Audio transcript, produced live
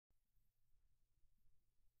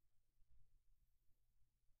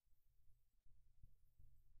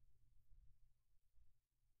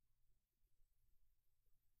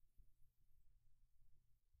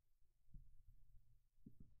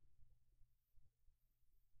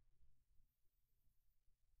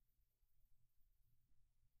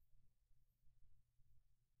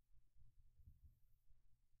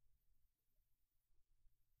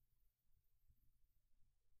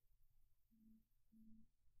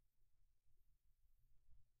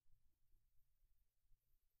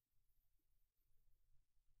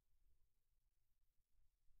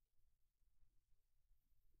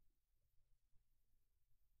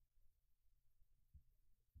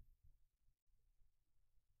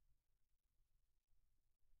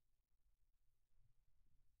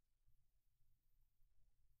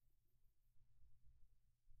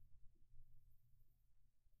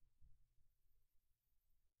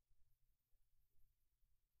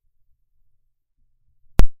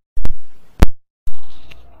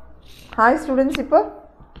Hi students,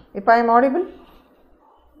 if I am audible.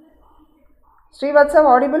 Srivatsav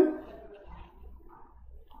audible.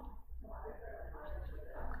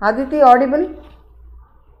 Aditi audible.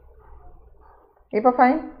 Ipa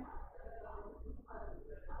fine.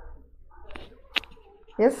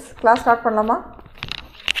 Yes, class start பண்ணலாமா?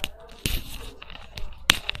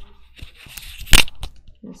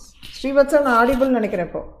 Yes. Srivatsav நான் audible நினைக்கிறேன்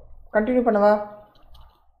இப்போ. Continue பண்ணவா?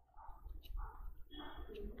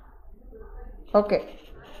 Okay.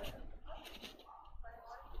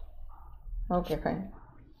 Okay, fine.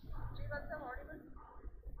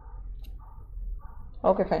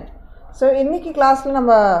 Okay, fine. So, இன்னைக்கு கிளாஸ்ல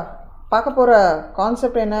நம்ம பார்க்க போற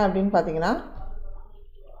கான்செப்ட் என்ன அப்படினு பாத்தீங்கன்னா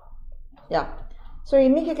ஸோ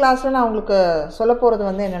இன்னைக்கு கிளாஸில் நான் உங்களுக்கு சொல்ல போகிறது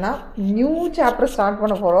வந்து என்னென்னா நியூ சாப்டர் ஸ்டார்ட்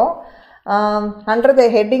பண்ண போகிறோம் under the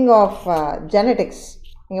heading of genetics.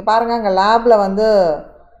 நீங்கள் பாருங்கள் அங்கே லேபில் வந்து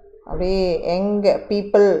அப்படியே எங்கே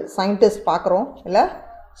பீப்புள் சயின்டிஸ்ட் பார்க்குறோம் இல்லை.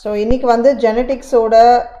 ஸோ இன்றைக்கி வந்து ஜெனட்டிக்ஸோட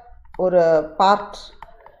ஒரு பார்ட்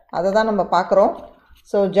அதை தான் நம்ம பார்க்குறோம்.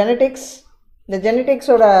 ஸோ இந்த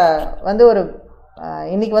ஜெனட்டிக்ஸோட வந்து ஒரு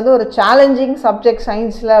இன்றைக்கி வந்து ஒரு சேலஞ்சிங் சப்ஜெக்ட்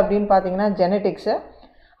சயின்ஸில் அப்படின்னு பார்த்தீங்கன்னா ஜெனட்டிக்ஸு.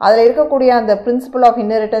 அதில் இருக்கக்கூடிய அந்த principal of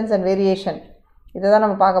inheritance and variation இதை தான்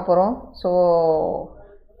நம்ம பார்க்க போகிறோம். ஸோ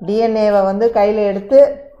டிஎன்ஏவை வந்து கையில் எடுத்து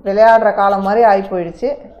விளையாடுற காலம் மாதிரி ஆகி போயிடுச்சு,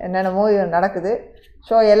 என்னென்னமோ நடக்குது.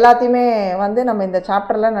 ஸோ எல்லாத்தையுமே வந்து நம்ம இந்த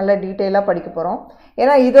சாப்டரில் நல்ல டீட்டெயிலாக படிக்க போகிறோம்.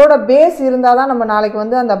 ஏன்னா இதோட பேஸ் இருந்தால் தான் நம்ம நாளைக்கு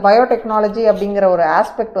வந்து அந்த பயோடெக்னாலஜி அப்படிங்கிற ஒரு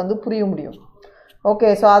ஆஸ்பெக்ட் வந்து புரிய முடியும். ஓகே,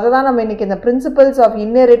 ஸோ அதை தான் நம்ம இன்றைக்கி இந்த principles of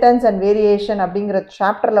inheritance and variation அப்படிங்கிற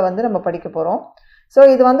சாப்டரில் வந்து நம்ம படிக்க போகிறோம். ஸோ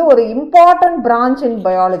இது வந்து ஒரு இம்பார்ட்டன்ட் பிரான்ச் இன்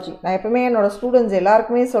பயாலஜி. நான் எப்பவுமே என்னோடய ஸ்டூடெண்ட்ஸ்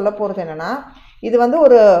எல்லாருக்குமே சொல்ல போகிறது என்னென்னா, இது வந்து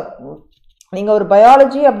நீங்கள் ஒரு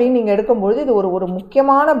பயாலஜி அப்படின்னு நீங்கள் எடுக்கும்பொழுது இது ஒரு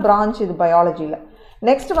முக்கியமான பிரான்ச் இது பயாலஜியில்.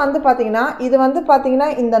 நெக்ஸ்ட் வந்து பார்த்திங்கன்னா இது வந்து பார்த்திங்கன்னா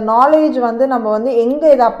இந்த நாலேஜ் வந்து நம்ம வந்து எங்கே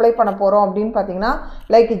இதை அப்ளை பண்ண போகிறோம் அப்படின்னு பார்த்திங்கன்னா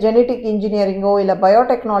லைக் ஜெனட்டிக் இன்ஜினியரிங்கோ இல்லை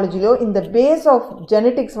பயோடெக்னாலஜியோ இந்த பேஸ் ஆஃப்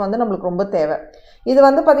ஜெனட்டிக்ஸ் வந்து நம்மளுக்கு ரொம்ப தேவை. இது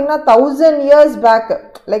வந்து பார்த்திங்கன்னா 1000 years பேக்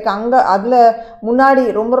லைக் அதில் முன்னாடி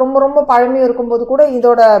ரொம்ப ரொம்ப ரொம்ப பழமையாக இருக்கும்போது கூட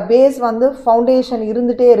இதோட பேஸ் வந்து ஃபவுண்டேஷன்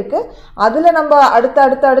இருந்துகிட்டே இருக்குது. அதில் நம்ம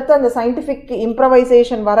அடுத்து அந்த சயின்டிஃபிக்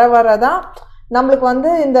இம்ப்ரவைசேஷன் வர தான் நம்மளுக்கு வந்து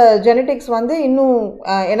இந்த ஜெனட்டிக்ஸ் வந்து இன்னும்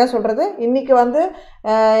என்ன சொல்கிறது, இன்றைக்கி வந்து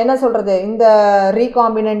என்ன சொல்கிறது, இந்த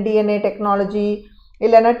ரீகாம்பினன்ட் டிஎன்ஏ டெக்னாலஜி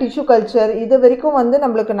இல்லைன்னா டிஷ்யூ கல்ச்சர் இது வரைக்கும் வந்து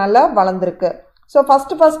நம்மளுக்கு நல்லா வளர்ந்துருக்கு. ஸோ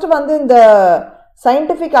ஃபஸ்ட்டு வந்து இந்த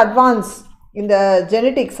சயின்டிஃபிக் அட்வான்ஸ் இந்த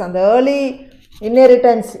ஜெனட்டிக்ஸ் அந்த ஏர்லி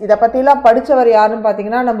இன்ஹெரிட்டன்ஸ் இதை பற்றிலாம் படித்தவர் யாருன்னு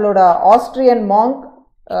பார்த்தீங்கன்னா நம்மளோட ஆஸ்ட்ரியன் மாங்க்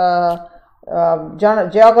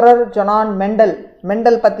ஜியோகிரர் ஜொனான்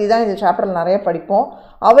மெண்டல் பற்றி தான் இந்த சாப்டரில் நிறைய படிப்போம்.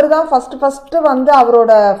 அவர் தான் ஃபஸ்ட்டு வந்து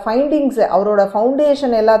அவரோட ஃபைண்டிங்ஸு அவரோட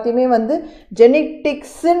ஃபவுண்டேஷன் எல்லாத்தையுமே வந்து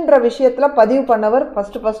ஜெனட்டிக்ஸுன்ற விஷயத்தில் பதிவு பண்ணவர்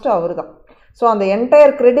ஃபஸ்ட்டு அவர் தான். ஸோ அந்த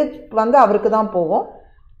என்டையர் கிரெடிட் வந்து அவருக்கு தான் போகும்.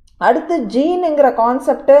 அடுத்து ஜீனுங்கிற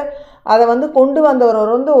கான்செப்டு அதை வந்து கொண்டு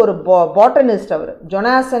வந்தவர் வந்து ஒரு பாட்டனிஸ்ட், அவர்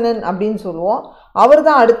ஜொனாசனன் அப்படின்னு சொல்லுவோம். அவர்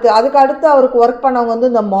தான் அதுக்கு அடுத்து அவருக்கு ஒர்க் பண்ணவங்க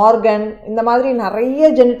வந்து இந்த மார்கன் இந்த மாதிரி நிறைய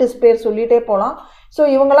ஜெனட்டிஸ்ட் பேர் சொல்லிகிட்டே போகலாம். ஸோ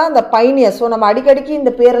இவங்களாம் இந்த பைனியர்ஸ். ஸோ நம்ம அடிக்கடிக்கு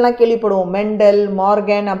இந்த பேரெல்லாம் கேள்விப்படுவோம், மெண்டல்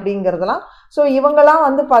மார்கன் அப்படிங்கிறதுலாம். ஸோ இவங்கெல்லாம்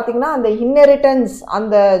வந்து பார்த்திங்கன்னா அந்த இன்ஹெரிட்டன்ஸ்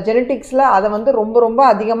அந்த ஜெனட்டிக்ஸில் அதை வந்து ரொம்ப ரொம்ப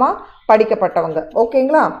அதிகமாக படிக்கப்பட்டவங்க.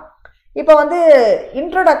 ஓகேங்களா? இப்போ வந்து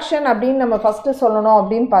இன்ட்ரொடக்ஷன் அப்படின்னு நம்ம ஃபஸ்ட்டு சொல்லணும்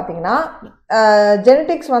அப்படின்னு பார்த்தீங்கன்னா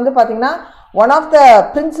ஜெனட்டிக்ஸ் வந்து பார்த்திங்கன்னா ஒன் ஆஃப் த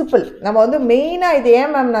பிரின்சிபிள் நம்ம வந்து மெயினாக இது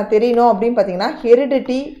ஏன் மேம் நான் தெரியணும் அப்படின்னு பார்த்தீங்கன்னா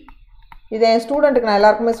ஹெரிடிட்டி. இதை என் ஸ்டூடெண்ட்டுக்கு நான்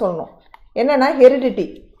எல்லாருக்குமே சொல்லணும் என்னென்னா ஹெரிடிட்டி.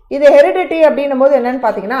 இது ஹெரிடிட்டி அப்படின்னும் போது என்னென்னு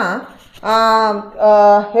பார்த்தீங்கன்னா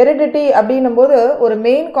ஹெரிடிட்டி அப்படின்னும் போது ஒரு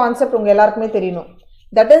மெயின் கான்செப்ட் உங்கள் எல்லாருக்குமே தெரியணும்.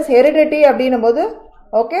 தட் இஸ் ஹெரிடிட்டி அப்படின்னும் போது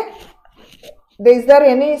okay, is there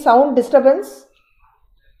any sound disturbance?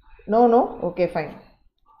 No. Okay, fine.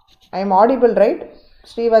 I am audible, right?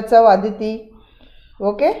 Srivatsav, Aditi.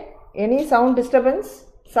 Okay? Any sound disturbance?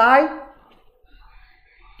 Sai?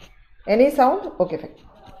 Any sound? Okay, fine.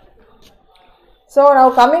 So, now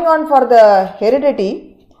coming on for the heredity.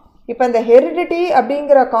 இப்போ இந்த heredity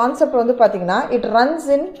அப்படிங்கிற concept வந்து பார்த்திங்கன்னா it runs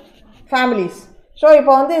in families. So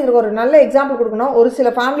இப்போ வந்து இதுக்கு ஒரு நல்ல எக்ஸாம்பிள் கொடுக்கணும். ஒரு சில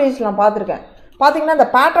ஃபேமிலிஸ் நான் பார்த்துருக்கேன். பார்த்திங்கன்னா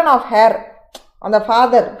இந்த பேட்டர்ன் ஆஃப் ஹேர் அந்த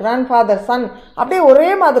ஃபாதர் கிராண்ட்ஃபாதர் சன் அப்படியே ஒரே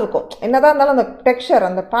மாதிரி இருக்கும். என்னதான் இருந்தாலும் அந்த டெக்ஸ்சர்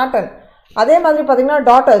அந்த பேட்டர்ன் அதே மாதிரி பார்த்திங்கன்னா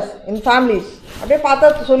டாட்டர்ஸ் இன் ஃபேமிலிஸ் அப்படியே பார்த்தா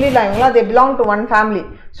சொல்லிடலாம் இவங்களாம் they belong to one family.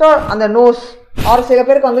 So அந்த நோஸ் ஆர் சில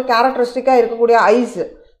பேருக்கு வந்து கேரக்டரிஸ்டிக்காக இருக்கக்கூடிய ஐஸு.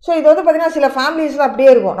 ஸோ இது வந்து பார்த்திங்கன்னா சில ஃபேமிலிஸில் அப்படியே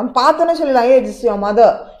இருக்கும். நம்ம பார்த்தோன்னே சொல்லலாம், this your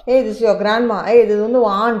mother, this your grandma, இது வந்து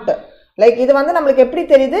ஆண்ட். லைக் இது வந்து நம்மளுக்கு எப்படி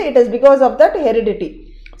தெரியுது? It is because of that heredity.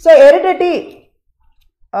 So heredity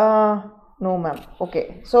no ma'am. Okay,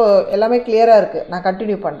 so எல்லாமே கிளியராக இருக்குது. நான்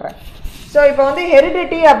கண்டினியூ பண்ணுறேன். ஸோ இப்போ வந்து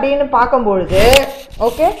ஹெரிடிட்டி அப்படின்னு பார்க்கும்பொழுது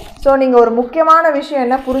ஓகே, ஸோ நீங்கள் ஒரு முக்கியமான விஷயம்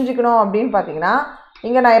என்ன புரிஞ்சுக்கணும் அப்படின்னு பார்த்தீங்கன்னா,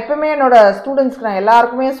 இங்கே நான் எப்பவுமே என்னோட ஸ்டூடெண்ட்ஸ்க்கு நான்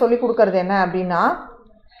எல்லாருக்குமே சொல்லிக் கொடுக்கறது என்ன அப்படின்னா,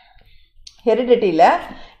 ஹெரிடிட்டியில்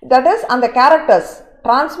தட் இஸ் அந்த characters,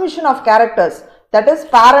 transmission of characters, that is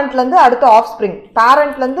பேரண்ட்லேருந்து அடுத்து ஆஃப் ஸ்ப்ரிங்,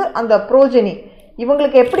 பேரண்ட்லேருந்து அந்த ப்ரோஜெனி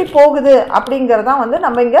இவங்களுக்கு எப்படி போகுது அப்படிங்கிறதான் வந்து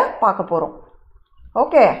நம்ம இங்கே பார்க்க போகிறோம்.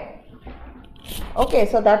 Okay okay,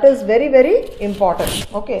 so that is very very important.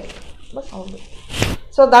 Okay,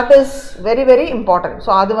 so that is very very important.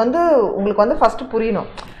 So அது வந்து உங்களுக்கு வந்து ஃபஸ்ட்டு புரியணும்.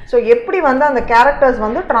 ஸோ எப்படி வந்து அந்த கேரக்டர்ஸ்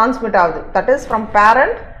வந்து டிரான்ஸ்மிட் ஆகுது, that is from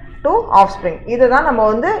parent to of spring. இதுதான் நம்ம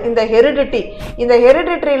வந்து இந்த ஹெரிடிட்டி, இந்த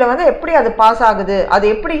ஹெரிடிட்ரியில் வந்து எப்படி அது பாஸ் ஆகுது, அது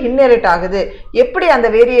எப்படி இன்ஹெரிட் ஆகுது, எப்படி அந்த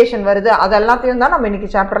வேரியேஷன் வருது, அது எல்லாத்தையும் தான் நம்ம இன்னைக்கு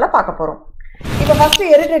சாப்டரில் பார்க்க போகிறோம். இப்போ ஃபஸ்ட்டு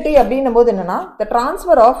ஹெரிடிட்டி அப்படின்னும் போது என்னென்னா, the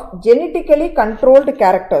transfer of genetically controlled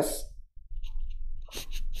characters.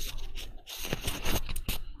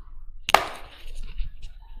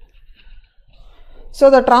 So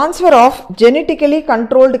the transfer of genetically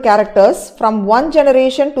controlled characters from one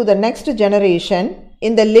generation to the next generation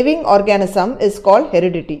in the living organism is called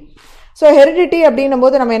heredity. So heredity அப்படின்னும்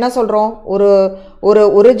போது நம்ம என்ன சொல்கிறோம்,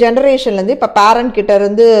 ஒரு ஜெனரேஷன்லேருந்து இப்போ பேரண்ட் கிட்ட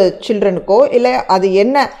இருந்து சில்ட்ரனுக்கோ இல்லை அது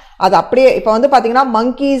என்ன அது அப்படியே இப்போ வந்து பார்த்தீங்கன்னா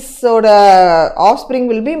மங்கீஸோட of spring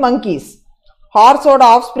will be monkeys, ஹார்ஸோட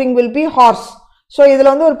of spring will be hours. So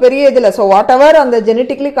இதில் வந்து ஒரு பெரிய இதில் ஸோ வாட் எவர் அந்த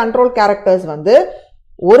ஜெனட்டிக்கலி கண்ட்ரோல் கேரக்டர்ஸ் வந்து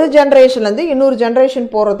ஒரு ஜென்ரேஷன்லேருந்து இன்னொரு ஜென்ரேஷன்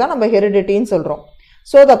போகிறது தான் நம்ம ஹெரிடிட்டின்னு சொல்கிறோம்.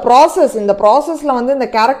 ஸோ இந்த ப்ராசஸில் வந்து இந்த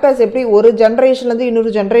கேரக்டர்ஸ் எப்படி ஒரு ஜென்ரேஷன்லேருந்து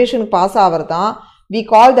இன்னொரு ஜென்ரேஷனுக்கு பாஸ் ஆகிறது தான் we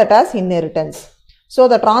call that as inheritance. So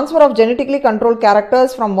the transfer of genetically controlled characters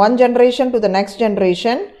from one generation to the next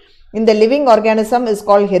generation in the living organism is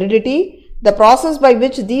called heredity. The process by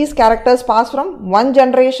which these characters pass from one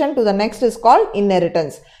generation to the next is called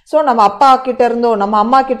inheritance. So நம்ம அப்பா கிட்ட இருந்தோ நம்ம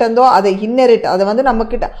அம்மா கிட்ட இருந்தோ அதை inherit, அதை வந்து நம்ம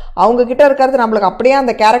கிட்ட அவங்க கிட்ட இருக்கிறது நம்மளுக்கு அப்படியே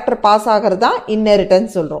அந்த கேரக்டர் பாஸ் ஆகிறது தான்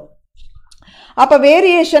இன்ஹெரிட்டன்ஸ் சொல்கிறோம். அப்போ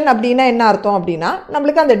வேரியேஷன் அப்படின்னா என்ன அர்த்தம் அப்படின்னா,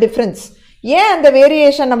 நம்மளுக்கு அந்த டிஃப்ரென்ஸ் ஏன் அந்த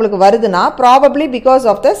வேரியேஷன் நம்மளுக்கு வருதுன்னா, probably because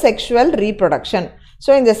of the sexual reproduction.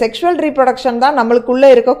 So இந்த செக்ஷுவல் ரீப்ரொடக்ஷன் தான் நம்மளுக்குள்ளே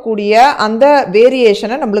இருக்கக்கூடிய அந்த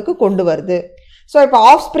வேரியேஷனை நம்மளுக்கு கொண்டு வருது. ஸோ இப்போ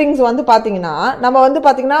ஆஃப் ஸ்ப்ரிங்ஸ் வந்து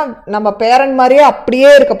பார்த்தீங்கன்னா நம்ம பேரண்ட் மாதிரியே அப்படியே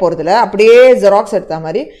இருக்க போகிறதில்ல, அப்படியே ஜெராக்ஸ் எடுத்த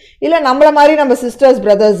மாதிரி இல்லை, நம்மளை மாதிரி நம்ம சிஸ்டர்ஸ்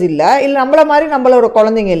பிரதர்ஸ் இல்லை நம்மளை மாதிரி நம்மளோட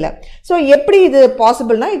குழந்தைங்க இல்லை. ஸோ எப்படி இது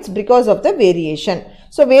பாசிபிள்னா, it's because of the variation.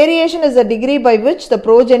 So variation is the degree by which the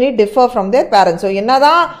progeny differ from their parents. So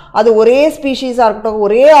என்னதான் அது ஒரே ஸ்பீஷீஸாக இருக்கட்டும்,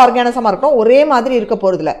 ஒரே ஆர்கானிசமாக இருக்கட்டும், ஒரே மாதிரி இருக்க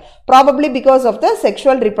போகிறதில்ல, probably because of the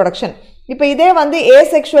sexual reproduction. இப்போ இதே வந்து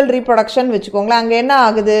ஏசெக்ஷுவல் ரீப்ரொடக்ஷன் வச்சுக்கோங்களேன், அங்கே என்ன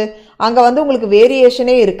ஆகுது, அங்கே வந்து உங்களுக்கு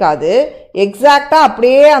வேரியேஷனே இருக்காது, எக்ஸாக்டாக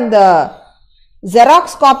அப்படியே அந்த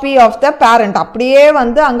xerox copy of the parent அப்படியே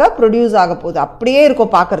வந்து அங்கே ப்ரொடியூஸ் ஆக போகுது, அப்படியே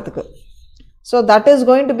இருக்கும் பார்க்கறதுக்கு. So that is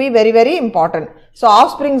going to be very very important. So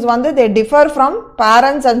offsprings வந்து they differ from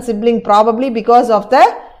parents and sibling probably because of the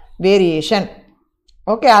variation.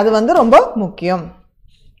 Okay, அது வந்து ரொம்ப முக்கியம்.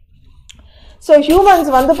 So humans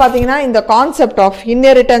வந்து பார்த்தீங்கன்னா இந்த கான்செப்ட் ஆஃப்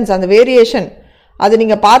இன்ஹெரிட்டன்ஸ் அந்த வேரியேஷன் அது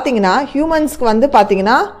நீங்கள் பார்த்தீங்கன்னா ஹியூமன்ஸ்க்கு வந்து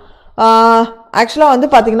பார்த்தீங்கன்னா ஆக்சுவலாக வந்து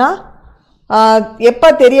பார்த்தீங்கன்னா எப்போ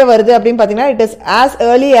தெரிய வருது அப்படின்னு பார்த்தீங்கன்னா it is as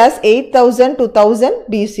early as 8000 to 1000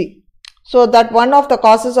 BC. So that one of the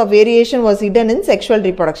causes of variation was hidden in sexual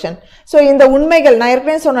reproduction. So இந்த உண்மைகள் நான்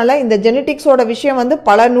ஏற்கனவே சொன்னல, இந்த ஜெனட்டிக்ஸோட விஷயம் வந்து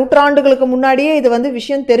பல நூற்றாண்டுகளுக்கு முன்னாடியே இது வந்து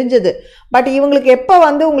விஷயம் தெரிஞ்சது. பட் இவங்களுக்கு எப்போ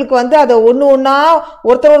வந்து உங்களுக்கு வந்து அதை ஒன்றா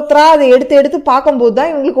ஒருத்தரா அதை எடுத்து பார்க்கும்போது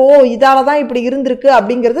தான் இவங்களுக்கு இதால தான் இப்படி இருந்திருக்கு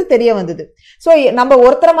அப்படிங்கிறது தெரிய வந்தது. ஸோ நம்ம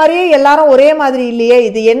ஒருத்தர மாதிரியே எல்லாரும் ஒரே மாதிரி இல்லையே,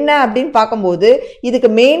 இது என்ன அப்படின்னு பார்க்கும்போது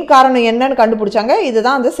இதுக்கு மெயின் காரணம் என்னன்னு கண்டுபிடிச்சாங்க,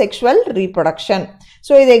 இதுதான் அந்த செக்ஷுவல் ரீப்ரொடக்ஷன்.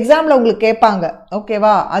 ஸோ இது எக்ஸாமில் உங்களுக்கு கேட்பாங்க,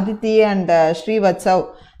 ஓகேவா, அதித்தி அண்ட் ஸ்ரீவத்சவ்.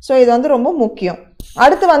 ஸோ இது வந்து ரொம்ப முக்கியம்.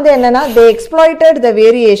 அடுத்து வந்து என்னன்னா, they exploited the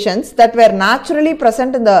variations that were naturally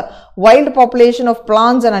present in the wild population of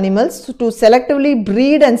plants and animals to selectively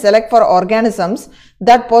breed and select for organisms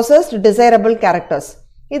that possessed desirable characters.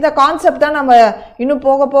 இந்த கான்செப்ட் தான் நம்ம இன்னும்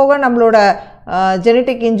போக போக நம்மளோட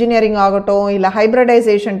ஜெனட்டிக் இன்ஜினியரிங் ஆகட்டும் இல்லை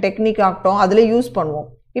ஹைப்ரிடைசேஷன் டெக்னிக் ஆகட்டும் அதில் யூஸ் பண்ணுவோம்.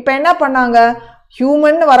 இப்போ என்ன பண்ணாங்க,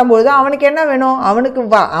 ஹியூமன் வரும்பொழுது அவனுக்கு என்ன வேணும்,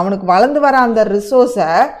 அவனுக்கு வளர்ந்து வர அந்த ரிசோர்ஸை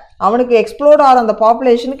அவனுக்கு எக்ஸ்ப்ளோர்ட் ஆகிற அந்த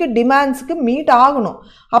பாப்புலேஷனுக்கு டிமாண்ட்ஸுக்கு மீட் ஆகணும்.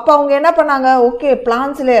 அப்போ அவங்க என்ன பண்ணாங்க, ஓகே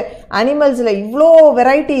பிளான்ஸில் அனிமல்ஸில் இவ்வளோ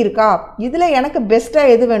வெரைட்டி இருக்கா, இதில் எனக்கு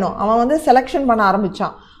பெஸ்ட்டாக எது வேணும், அவன் வந்து செலெக்ஷன் பண்ண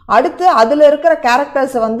ஆரம்பித்தான். அடுத்து அதில் இருக்கிற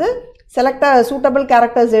கேரக்டர்ஸை வந்து சூட்டபிள்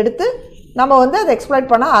கேரக்டர்ஸ் எடுத்து நம்ம வந்து அதை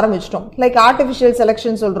எக்ஸ்ப்ளாய்ட் பண்ண ஆரம்பிச்சிட்டோம். லைக் ஆர்டிஃபிஷியல்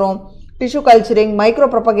செலெக்ஷன் சொல்கிறோம், tissue culturing, micro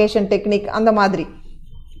propagation technique அந்த மாதிரி.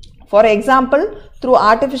 For example, through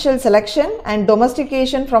artificial selection and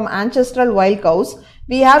domestication from ancestral wild cows,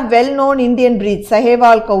 we have well-known Indian breeds,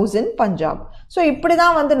 Sahewal cows in Punjab. So இப்படி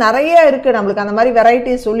தான் வந்து நிறைய இருக்குது நம்மளுக்கு. அந்த மாதிரி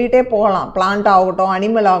வெரைட்டிஸ் சொல்லிகிட்டே போகலாம், பிளான்ட் ஆகட்டும்,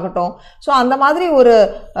 அனிமல் ஆகட்டும். ஸோ அந்த மாதிரி ஒரு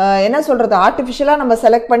என்ன சொல்கிறது, ஆர்டிஃபிஷியலாக நம்ம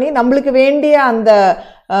செலக்ட் பண்ணி நம்மளுக்கு வேண்டிய அந்த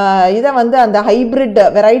இதை வந்து அந்த ஹைப்ரிட்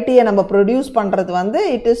வெரைட்டியை நம்ம ப்ரொடியூஸ் பண்ணுறது வந்து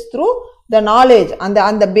it is through the knowledge.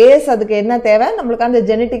 அந்த பேஸ் அதுக்கு என்ன தேவை, நம்மளுக்கு அந்த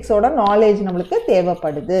ஜெனட்டிக்ஸோட நாலேஜ் நம்மளுக்கு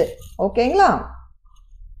தேவைப்படுது. ஓகேங்களா?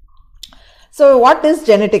 So what is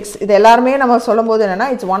genetics? இது எல்லாருமே நம்ம சொல்லும் போது என்னென்னா,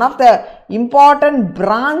 it's one of the important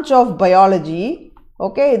branch of biology.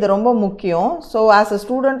 Okay, இது ரொம்ப முக்கியம். So as a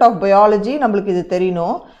student of biology நம்மளுக்கு இது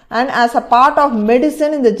தெரியணும். And as a part of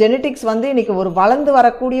medicine இந்த ஜெனட்டிக்ஸ் வந்து இன்றைக்கி ஒரு வளர்ந்து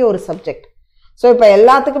வரக்கூடிய ஒரு சப்ஜெக்ட். ஸோ இப்போ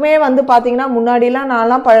எல்லாத்துக்குமே வந்து பார்த்தீங்கன்னா, முன்னாடிலாம்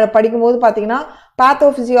நான்லாம் படிக்கும்போது பார்த்தீங்கன்னா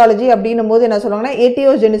பேத்தோஃபிசியாலஜி அப்படின்னும் போது என்ன சொல்லுவாங்கன்னா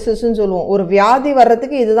ஏட்டியோஜெனிசிஸ்ன்னு சொல்லுவோம். ஒரு வியாதி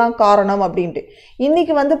வர்றதுக்கு இதுதான் காரணம் அப்படின்ட்டு.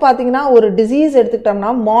 இன்றைக்கி வந்து பார்த்திங்கன்னா ஒரு டிசீஸ்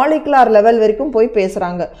எடுத்துக்கிட்டோம்னா மாலிகுலார் லெவல் வரைக்கும் போய்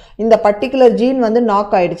பேசுகிறாங்க. இந்த பர்டிகுலர் ஜீன் வந்து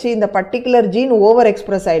நாக் ஆகிடுச்சு, இந்த பர்டிகுலர் ஜீன் ஓவர்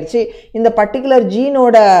எக்ஸ்ப்ரெஸ் ஆகிடுச்சு, இந்த பர்டிகுலர்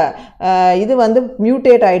ஜீனோட இது வந்து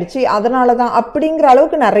மியூட்டேட் ஆகிடுச்சு, அதனால தான் அப்படிங்கிற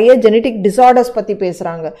அளவுக்கு நிறைய ஜெனட்டிக் டிசார்டர்ஸ் பற்றி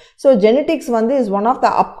பேசுகிறாங்க. ஸோ ஜெனட்டிக்ஸ் வந்து is one of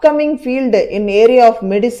the upcoming field in area of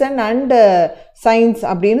medicine and science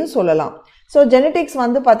அப்படின்னு சொல்லலாம். ஸோ ஜெனட்டிக்ஸ்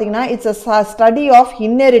வந்து பார்த்தீங்கன்னா it's a study of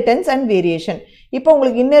inheritance and variation. இப்போ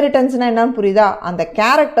உங்களுக்கு இன்ஹெரிட்டன்ஸ்னால் என்னன்னு புரியுதா? அந்த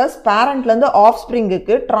கேரக்டர்ஸ் பேரண்ட்லேருந்து ஆஃப்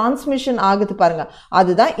ஸ்ப்ரிங்குக்கு டிரான்ஸ்மிஷன் ஆகுது பாருங்கள்,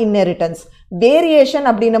 அதுதான் இன்ஹெரிட்டன்ஸ். வேரியேஷன்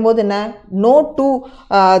அப்படின்னும் போது என்ன, no do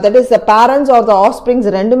that is the parents R the of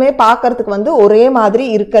springs ரெண்டுமே பார்க்கறதுக்கு வந்து ஒரே மாதிரி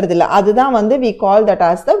இருக்கிறது இல்லை, அதுதான் வந்து we call that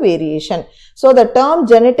as the variation. So the term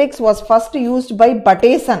genetics was first used by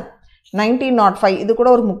பட்டேசன் 1905. இது கூட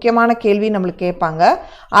ஒரு முக்கியமான கேள்வி நம்மளுக்கு கேட்பாங்க.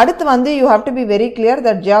 அடுத்து வந்து you have to be very clear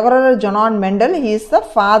that ஜியோகரர் ஜொனான் mental he is the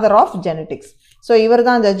father of genetics. So இவர்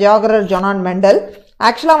தான் இந்த ஜியோகரர் ஜொனான் மெண்டல்.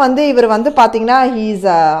 ஆக்சுவலாக வந்து இவர் வந்து பார்த்தீங்கன்னா he is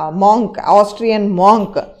a monk, Austrian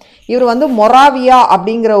Monk. இவர் வந்து மொராவியா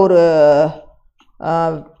அப்படிங்கிற ஒரு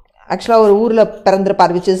ஆக்சுவலாக ஒரு ஊரில்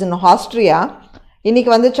பிறந்திருப்பார், விச் இஸ் இன் ஆஸ்ட்ரியா. இன்றைக்கி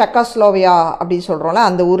வந்து செக்கோஸ்லோவியா அப்படின்னு சொல்கிறோம்ல,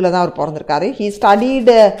 அந்த ஊரில் தான் அவர் பிறந்திருக்காரு. He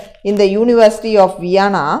studied in the university of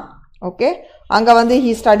வியனா. Okay, அங்கே வந்து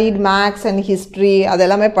he studied maths and history,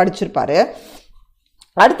 அதெல்லாமே படிச்சிருப்பார்.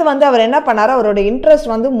 அடுத்து வந்து அவர் என்ன பண்ணார், அவரோட இன்ட்ரெஸ்ட்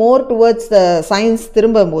வந்து மோர் டுவர்ட்ஸ் த சயின்ஸ்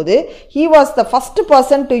திரும்பும்போது he was the first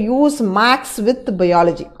person to use maths with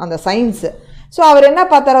biology, அந்த சயின்ஸு. ஸோ அவர் என்ன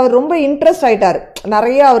பார்த்தார், அவர் ரொம்ப இன்ட்ரெஸ்ட் ஆகிட்டார்.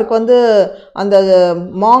 நிறைய அவருக்கு வந்து அந்த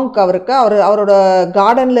மாங்க் அவருக்கு அவரோட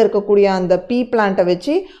கார்டனில் இருக்கக்கூடிய அந்த பீ பிளான்ட்டை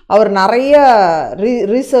வச்சு அவர் நிறைய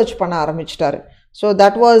ரீசர்ச் பண்ண ஆரம்பிச்சிட்டார். So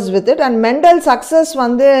that was with it. And mental success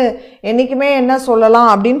வந்து என்றைக்குமே என்ன சொல்லலாம்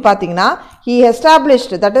அப்படின்னு பார்த்தீங்கன்னா, ஹீ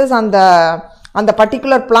எஸ்டாப்ளிஷ்டு தட் இஸ் அந்த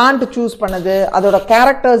பர்டிகுலர் பிளான்ட் சூஸ் பண்ணது, அதோட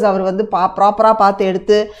கேரக்டர்ஸ் அவர் வந்து ப்ராப்பராக பார்த்து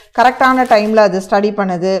எடுத்து கரெக்டான டைமில் அது ஸ்டடி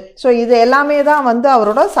பண்ணது. ஸோ இது எல்லாமே தான் வந்து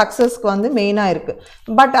அவரோட சக்ஸஸ்க்கு வந்து மெயினாக இருக்குது.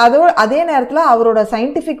 பட் அதே நேரத்தில் அவரோட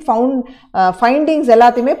சயின்டிஃபிக் ஃபைண்டிங்ஸ்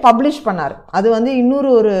எல்லாத்தையுமே பப்ளிஷ் பண்ணார். அது வந்து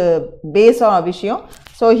இன்னொரு ஒரு பேஸ் விஷயம்.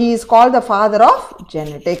 So he is called the father of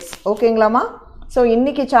genetics. ஓகேங்களாமா? So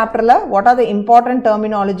இன்னைக்கு சாப்டரில் what are the important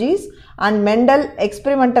terminologies and mental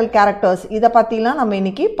experimental characters இதை பற்றிலாம் நம்ம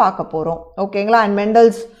இன்றைக்கி பார்க்க போகிறோம். ஓகேங்களா? And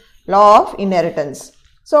Mendel's law of inheritance.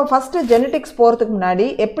 So first genetics போகிறதுக்கு முன்னாடி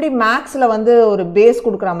எப்படி மேக்ஸில் வந்து ஒரு பேஸ்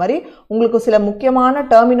கொடுக்குற மாதிரி உங்களுக்கு சில முக்கியமான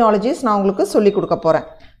டெர்மினாலஜிஸ் நான் உங்களுக்கு சொல்லி கொடுக்க போகிறேன்.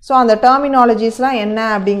 ஸோ அந்த டெர்மினாலஜிஸ்லாம் என்ன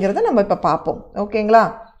அப்படிங்கிறத நம்ம இப்போ பார்ப்போம். ஓகேங்களா?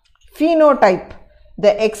 Phenotype,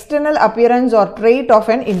 the external appearance R trait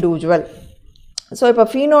of an individual. So இப்போ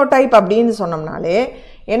ஃபீனோடைப் அப்படின்னு சொன்னோம்னாலே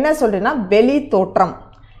என்ன சொல்கிறேன்னா வெளி தோற்றம்.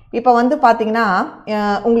 இப்போ வந்து பார்த்திங்கன்னா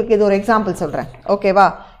உங்களுக்கு இது ஒரு எக்ஸாம்பிள் சொல்கிறேன். ஓகேவா?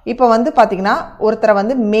 இப்போ வந்து பார்த்திங்கன்னா ஒருத்தரை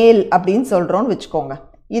வந்து மேல் அப்படின்னு சொல்கிறோன்னு வச்சுக்கோங்க,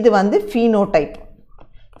 இது வந்து ஃபீனோடைப்.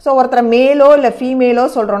 ஸோ ஒருத்தரை மேலோ இல்லை ஃபீமேலோ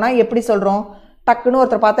சொல்கிறோன்னா எப்படி சொல்கிறோம்? டக்குன்னு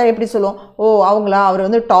ஒருத்தரை பார்த்தா எப்படி சொல்லுவோம்? ஓ அவங்களா, அவர்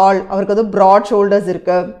வந்து டால், அவருக்கு வந்து ப்ராட் ஷோல்டர்ஸ்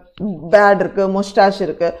இருக்குது, பேட் இருக்குது, முஸ்டாஷ்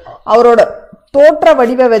இருக்குது, அவரோட தோற்ற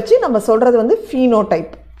வடிவை வச்சு நம்ம சொல்கிறது வந்து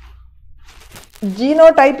phenotype.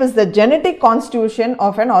 Genotype is the genetic constitution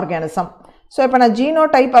of an organism. So இப்போ நான்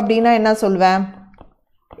ஜீனோடைப் அப்படின்னா என்ன சொல்வேன்?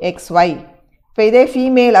 XY. இப்போ இதே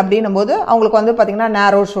ஃபீமேல் அப்படின்னும் போது அவங்களுக்கு வந்து பார்த்திங்கன்னா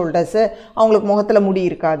நேரோ ஷோல்டர்ஸு, அவங்களுக்கு முகத்தில் முடி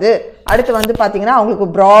இருக்காது. அடுத்து வந்து பார்த்திங்கன்னா அவங்களுக்கு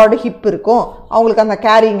ப்ராட் ஹிப் இருக்கும், அவங்களுக்கு அந்த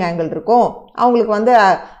கேரிங் ஆங்கிள் இருக்கும், அவங்களுக்கு வந்து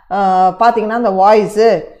பார்த்திங்கன்னா அந்த வாய்ஸு,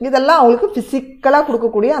 இதெல்லாம் அவங்களுக்கு ஃபிசிக்கலாக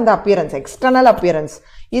கொடுக்கக்கூடிய அந்த அப்பியரன்ஸ், எக்ஸ்டர்னல் அப்பியரன்ஸ்,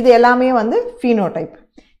 இது எல்லாமே வந்து ஃபீனோடைப்.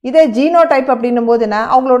 இதே ஜீனோடைப் அப்படின்னும் போது என்ன,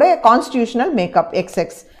 அவங்களோட கான்ஸ்டியூஷனல் மேக்கப் XX.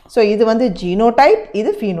 ஸோ இது வந்து ஜீனோடைப்,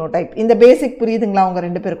 இது ஃபீனோடைப். இந்த பேசிக் புரியுதுங்களா அவங்க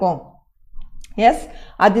ரெண்டு பேருக்கும்? S,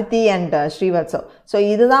 Aditi and ஸ்ரீவத்ஸோ. ஸோ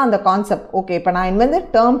இதுதான் அந்த கான்செப்ட். ஓகே, இப்போ நான் வந்து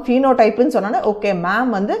டேர்ம் ஃபீனோடைப்புன்னு சொன்னேன்னா ஓகே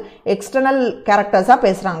மேம் வந்து எக்ஸ்டர்னல் கேரக்டர்ஸாக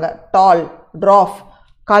பேசுகிறாங்க. டால், ட்ராஃப்,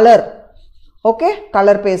 கலர், ஓகே,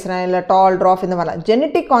 கலர் பேசுகிறேன், இல்லை டால் ட்ராஃப் இந்த மாதிரிலாம்.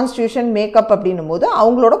 ஜெனட்டிக் கான்ஸ்டியூஷன் மேக்கப் அப்படின்னும் போது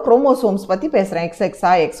அவங்களோட குரோமோசோம்ஸ் பற்றி பேசுகிறேன்,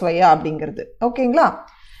 XXா XYயா அப்படிங்கிறது. ஓகேங்களா.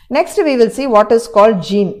 Next we will see what is called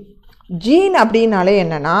gene. Gene அப்படின்னாலே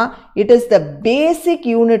என்னென்னா it is the basic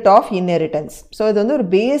unit of inheritance. So இது வந்து ஒரு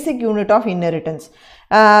பேசிக் unit of inheritance.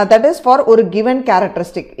 That is for ஒரு கிவன்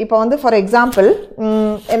கேரக்டரிஸ்டிக். இப்போ வந்து ஃபார் எக்ஸாம்பிள்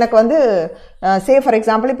எனக்கு வந்து சே ஃபார்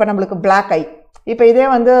எக்ஸாம்பிள் இப்போ நம்மளுக்கு பிளாக் ஐ. இப்போ இதே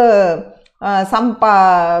வந்து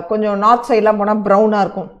கொஞ்சம் நார்த் சைட்லாம் போனால் ப்ரௌனாக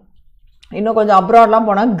இருக்கும், இன்னும் கொஞ்சம் அப்ராட்லாம்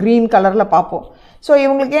போனால் க்ரீன் கலரில் பார்ப்போம். ஸோ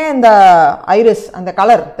இவங்களுக்கு ஏன் இந்த ஐரிஸ் அந்த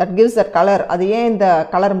colour that gives that colour, அது ஏன் இந்த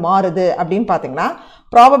கலர் மாறுது அப்படின்னு பார்த்தீங்கன்னா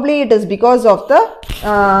probably it is because of the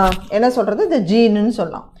என்ன சொல்கிறது, இந்த ஜீன்னு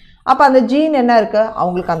சொல்லலாம். அப்போ அந்த ஜீன் என்ன இருக்குது,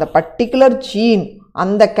 அவங்களுக்கு அந்த பர்டிகுலர் ஜீன்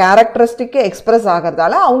அந்த கேரக்டரிஸ்டிக்கு எக்ஸ்பிரஸ்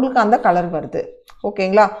ஆகிறதால அவங்களுக்கு அந்த கலர் வருது.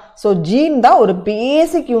 ஓகேங்களா. ஸோ ஜீன் தான் ஒரு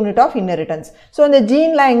பேசிக் யூனிட் ஆஃப் இன்ஹெரிட்டன்ஸ். ஸோ இந்த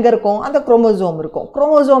ஜீன்லாம் எங்கே இருக்கும், அந்த குரோமோசோம் இருக்கும்.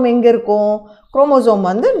 குரோமோசோம் எங்கே இருக்கும், குரோமோசோம்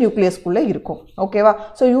வந்து நியூக்ளியஸ்குள்ளே இருக்கும். ஓகேவா.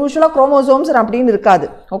 ஸோ யூஸ்வலாக குரோமோசோம்ஸ் அப்படின்னு இருக்காது.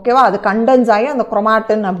 ஓகேவா. அது கண்டென்ஸ் ஆகி அந்த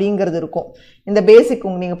குரோமாட்டின் அப்படிங்கிறது இருக்கும். இந்த பேசிக்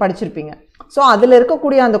நீங்கள் படிச்சிருப்பீங்க. ஸோ அதில்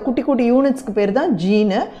இருக்கக்கூடிய அந்த குட்டி குட்டி யூனிட்ஸ்க்கு பேர் தான்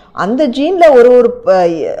ஜீனு. அந்த ஜீனில் ஒரு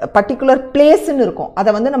பர்டிகுலர் பிளேஸ்ன்னு இருக்கும், அதை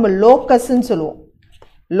வந்து நம்ம லோக்கஸ்ன்னு சொல்லுவோம்.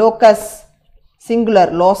 லோக்கஸ்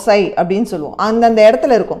சிங்குலர், லோசை அப்படின்னு சொல்லுவோம். அந்தந்த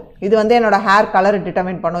இடத்துல இருக்கும். இது வந்து என்னோட ஹேர் கலரை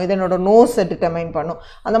டிட்டர்மைன் பண்ணும், இது என்னோட நோஸை டிட்டர்மைன் பண்ணும்.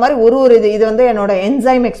 அந்த மாதிரி ஒரு இது வந்து என்னோட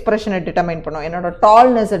என்சைம் எக்ஸ்பிரஷனை டிட்டர்மைன் பண்ணும், என்னோட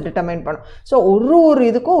டால்னஸை டிட்டர்மைன் பண்ணும். ஸோ ஒரு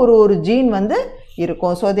இதுக்கும் ஒரு ஜீன் வந்து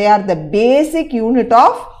இருக்கும். So they are the basic unit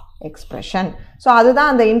of expression. So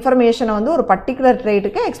அதுதான் அந்த இன்ஃபர்மேஷனை வந்து ஒரு பர்டிகுலர்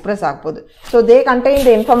ட்ரெய்ட்டுக்கு எக்ஸ்பிரஸ் ஆக போகுது. So they contain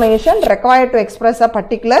the information required to express a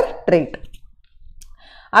particular trait.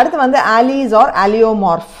 அடுத்து வந்து ஆலீஸ் ஆர்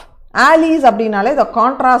அலியோமார்ஃப். ஆலீஸ் அப்படின்னாலே இந்த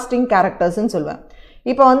கான்ட்ராஸ்டிங் கேரக்டர்ஸ்ன்னு சொல்லுவேன்.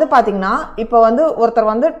 இப்போ வந்து பார்த்தீங்கன்னா இப்போ வந்து ஒருத்தர்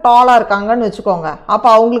வந்து டாலாக இருக்காங்கன்னு வச்சுக்கோங்க. அப்போ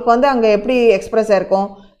அவங்களுக்கு வந்து அங்கே எப்படி எக்ஸ்பிரஸ் ஆயிருக்கும்,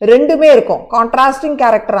 ரெண்டுமே இருக்கும், கான்ட்ராஸ்டிங்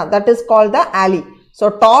கேரக்டரா, தட் இஸ் கால் த ஆலி. ஸோ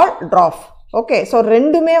டால் ட்ராஃப். ஓகே. ஸோ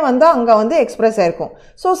ரெண்டுமே வந்து அங்கே வந்து எக்ஸ்பிரஸ் ஆயிருக்கும்.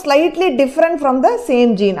 So slightly different from the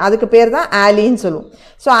same gene, அதுக்கு பேர் தான் ஆலின்னு சொல்லுவோம்.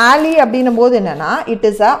 ஸோ ஆலி அப்படின்னும் போது என்னென்னா it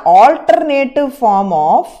is a alternative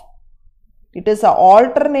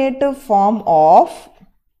form of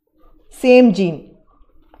same gene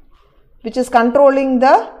which is controlling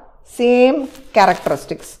the same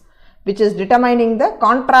characteristics, which is determining the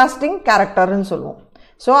contrasting character ன்னு சொல்லுவோம்.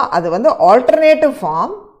 ஸோ அது வந்து ஆல்டர்னேட்டிவ்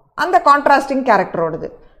ஃபார்ம் அந்த கான்ட்ராஸ்டிங் கேரக்டரோடது.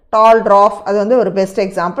 டால் ட்ராஃப் அது வந்து ஒரு பெஸ்ட்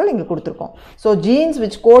எக்ஸாம்பிள் இங்கே கொடுத்துருக்கோம். So jeans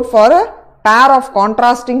which code for a pair of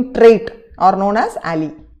contrasting trait are known as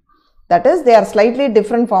allele. That is, they are slightly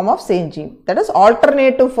different form of same gene. That is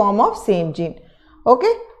alternative form of same gene.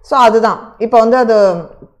 Okay. So அதுதான் இப்போ வந்து அது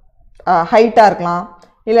ஹைட்டாக இருக்கலாம்,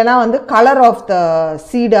 இல்லைனா வந்து colour of the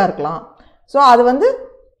சீடாக இருக்கலாம். So அது வந்து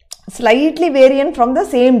slightly variant from the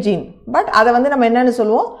same gene. But அதை வந்து நம்ம என்னென்னு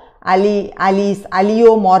சொல்லுவோம், அலீஸ்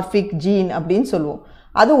அலியோமார்பிக் ஜீன் அப்படின்னு சொல்லுவோம்.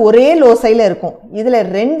 அது ஒரே லோசையில் இருக்கும். இதில்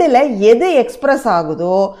ரெண்டில் எது எக்ஸ்பிரஸ்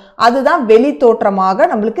ஆகுதோ அதுதான் வெளி தோற்றமாக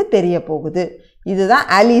நம்மளுக்கு தெரிய போகுது. இதுதான்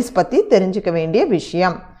ஆலீஸ் பற்றி தெரிஞ்சுக்க வேண்டிய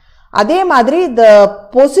விஷயம். அதே மாதிரி த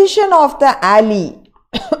பொசிஷன் ஆஃப் த ஆலி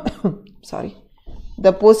sorry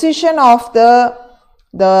the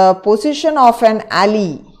position of an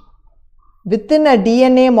allele within a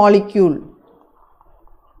DNA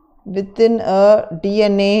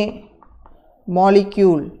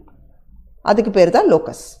molecule அதுக்கு பேர் தான்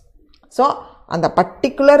லோக்கஸ். ஸோ அந்த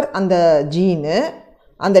பர்டிகுலர் அந்த ஜீனு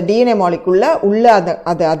அந்த டிஎன்ஏ மாலிக்யூல்ல உள்ள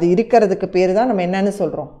அது இருக்கிறதுக்கு பேர் தான் நம்ம என்னன்னு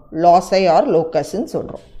சொல்கிறோம், லாசை ஆர் லோக்கஸ்ன்னு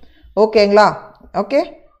சொல்கிறோம். ஓகேங்களா. ஓகே.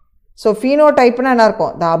 ஸோ ஃபீனோடைப்னா என்ன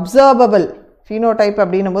இருக்கும், த அப்சர்வபிள் phenotype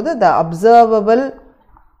அப்படின்னும் போது the observable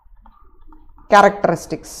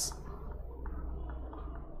characteristics,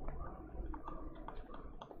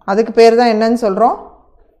 அதுக்கு பேர் தான் என்னன்னு சொல்கிறோம்,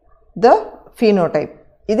 the phenotype.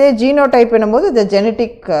 இதே genotype என்னும்போது the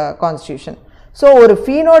genetic constitution. So ஒரு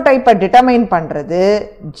phenotype டிட்டர்மைன் பண்ணுறது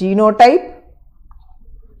genotype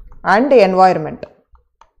and environment.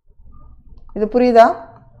 இது புரியுதா?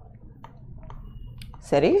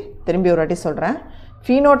 சரி, திரும்பி ஒரு வாட்டி சொல்கிறேன்.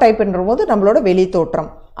 ஃபீனோடைப்ன்ற போது நம்மளோட வெளி தோற்றம்,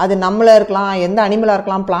 அது நம்மளாக இருக்கலாம், எந்த அனிமலாக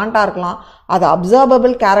இருக்கலாம், பிளான்ட்டாக இருக்கலாம், அது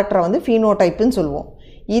அப்சர்வபிள் கேரக்டரை வந்து ஃபீனோடைப்புன்னு சொல்லுவோம்.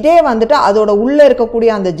 இதே வந்துட்டு அதோட உள்ளே இருக்கக்கூடிய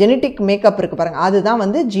அந்த ஜெனட்டிக் மேக்கப் இருக்குது பாருங்கள், அதுதான்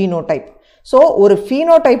வந்து ஜீனோடைப். ஸோ ஒரு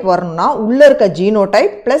ஃபீனோடைப் வரணும்னா உள்ளே இருக்க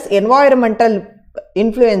ஜீனோடைப் ப்ளஸ் என்வாயர்மெண்டல்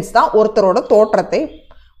இன்ஃப்ளூயன்ஸ் தான் ஒருத்தரோட தோற்றத்தை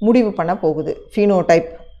முடிவு பண்ண போகுது,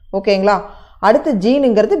 ஃபீனோடைப். ஓகேங்களா. அடுத்து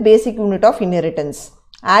ஜீனுங்கிறது பேசிக் யூனிட் ஆஃப் இன்ஹெரிட்டன்ஸ்.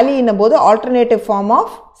 ஆலின்னும் போது alternative form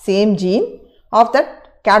of same gene of that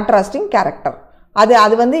contrasting character.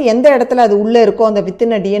 அது வந்து எந்த இடத்துல அது உள்ளே இருக்கோ அந்த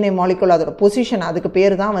வித்தின் டிஎன்ஏ மாலிகுல் அதோட பொசிஷன், அதுக்கு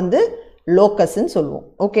பேர் தான் வந்து லோக்கஸ்ன்னு சொல்லுவோம்.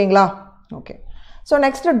 ஓகேங்களா. Okay. So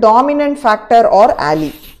next dominant factor R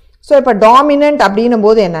ஆலி. ஸோ இப்போ டாமினன்ட் அப்படின்னும்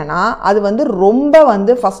போது என்னென்னா அது வந்து ரொம்ப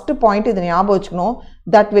வந்து ஃபஸ்ட்டு பாயிண்ட் இதை ஞாபகம் வச்சுக்கணும்,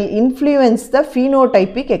 that will influence the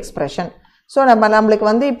phenotypic expression. So நம்மளுக்கு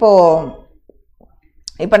வந்து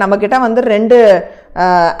இப்போ நம்மக்கிட்ட வந்து 2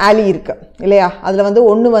 ஆலி இருக்குது இல்லையா, அதில் வந்து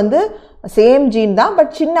ஒன்று வந்து சேம் ஜீன் தான்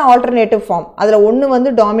பட் சின்ன ஆல்டர்னேட்டிவ் ஃபார்ம். அதில் ஒன்று வந்து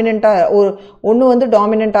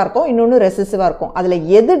டாமினண்ட்டாக இருக்கும், இன்னொன்று ரெசிசிவாக இருக்கும். அதில்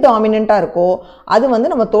எது டாமினண்ட்டாக இருக்கோ அது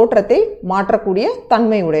வந்து நம்ம தோற்றத்தை மாற்றக்கூடிய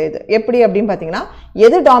தன்மை உடையது. எப்படி அப்படின்னு பார்த்தீங்கன்னா,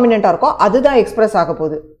 எது டாமினண்ட்டாக இருக்கோ அதுதான் எக்ஸ்பிரஸ் ஆக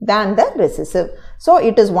போகுது தேன் த recessive. So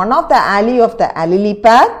it is one of the allele of the allele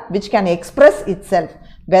pair which can express itself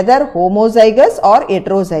whether homozygous or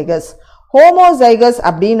heterozygous. Homozygous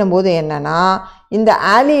அப்படின்னும் போது என்னன்னா, இந்த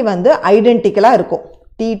ஆலி வந்து ஐடென்டிக்கலாக இருக்கும்.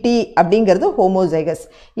 டிடி அப்படிங்கிறது ஹோமோசைகஸ்.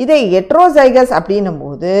 இதே ஹெட்ரோசைகஸ் அப்படின்னும்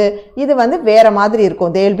போது இது வந்து வேற மாதிரி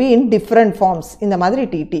இருக்கும். they will be in different forms. இந்த மாதிரி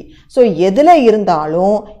டிடி. ஸோ எதில்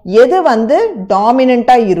இருந்தாலும் எது வந்து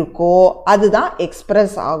டாமினண்ட்டாக இருக்கோ அதுதான்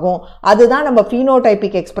எக்ஸ்பிரஸ் ஆகும். அதுதான் நம்ம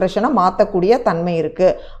ஃபீனோடைபிக் எக்ஸ்பிரஷனை மாற்றக்கூடிய தன்மை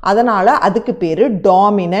இருக்குது. அதனால் அதுக்கு பேர்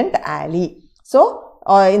டாமினன்ட் ஆலி. So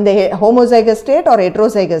in the homozygous state or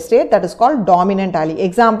heterozygous state, that is called dominant allele.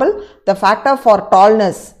 Example, the factor for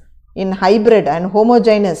tallness in hybrid and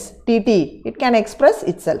homogeneous TT, it can express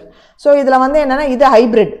itself. So idhula vande enna idu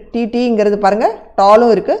hybrid TT ingiradhu parunga tall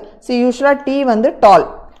irukku. See usually T vande tall.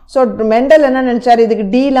 So Mendel enna nenichar idukku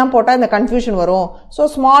D lam pota indha confusion varum. So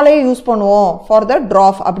small a use பண்ணுவோம் for the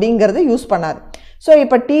dwarf அப்படிங்கிறது use பண்ணார். So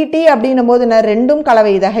இப்போ DD அப்படின்னும் போது என்ன, ரெண்டும் கலவை,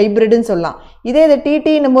 இதை ஹைப்ரிட்னு சொல்லலாம். இதே இது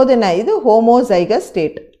டிடின்னும் போது என்ன, இது ஹோமோசைகஸ்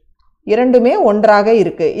ஸ்டேட். இரண்டுமே ஒன்றாக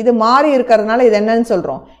இருக்குது. இது மாறி இருக்கிறதுனால இது என்னன்னு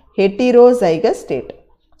சொல்கிறோம், ஹெட்டிரோசைகஸ் ஸ்டேட்.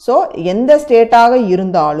 ஸோ எந்த ஸ்டேட்டாக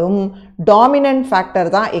இருந்தாலும் டாமினன்ட்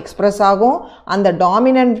ஃபேக்டர் தான் எக்ஸ்பிரஸ் ஆகும். அந்த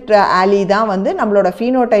டாமினன்ட் ஆலி தான் வந்து நம்மளோட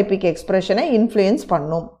ஃபீனோடைபிக் எக்ஸ்பிரஷனை இன்ஃப்ளூயன்ஸ்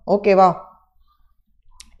பண்ணும். ஓகேவா?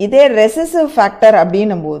 இதே ரெசிசிவ் ஃபேக்டர்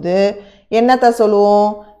அப்படின்னும் போது என்னத்தை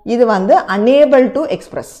சொல்லுவோம், இது வந்து unable to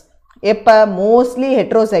express. எப்போ, மோஸ்ட்லி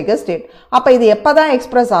ஹெட்ரோசைகஸ் ஸ்டேட். அப்போ இது எப்போ தான்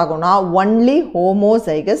எக்ஸ்பிரஸ் ஆகும்னா ஒன்லி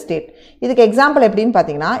ஹோமோசைகஸ் ஸ்டேட். இதுக்கு எக்ஸாம்பிள் எப்படின்னு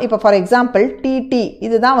பார்த்தீங்கன்னா, இப்போ ஃபார் எக்ஸாம்பிள் டிடி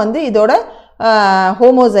இதுதான் வந்து இதோட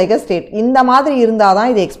ஹோமோசைகஸ் ஸ்டேட். இந்த மாதிரி இருந்தால் தான்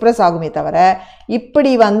இது எக்ஸ்பிரஸ் ஆகுமே தவிர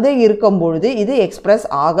இப்படி வந்து இருக்கும் பொழுது இது எக்ஸ்பிரஸ்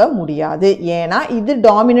ஆக முடியாது. ஏன்னா இது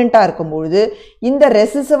டாமினண்ட்டாக இருக்கும் பொழுது இந்த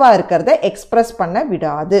ரெசிசிவாக இருக்கிறத எக்ஸ்பிரஸ் பண்ண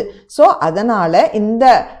விடாது. ஸோ அதனால்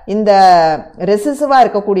இந்த ரெசிசிவாக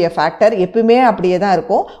இருக்கக்கூடிய ஃபேக்டர் எப்பவுமே அப்படியே தான்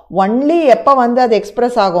இருக்கும். ஒன்லி எப்போ வந்து அது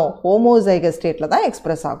எக்ஸ்பிரஸ் ஆகும், ஹோமோசைகஸ் ஸ்டேட்டில் தான்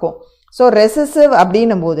எக்ஸ்பிரஸ் ஆகும். ஸோ ரெசிசிவ்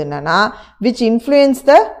அப்படின்னும் போது என்னென்னா விச் இன்ஃப்ளூயன்ஸ்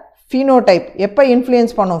த ஃபீனோடைப். எப்போ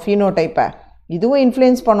இன்ஃப்ளூயன்ஸ் பண்ணோம் ஃபீனோடைப்பை, இதுவும்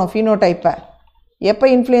இன்ஃப்ளூயன்ஸ் பண்ணோம் ஃபீனோடைப்பை. எப்போ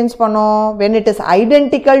இன்ஃப்ளூயன்ஸ் பண்ணோம், when it is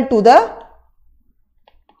identical to the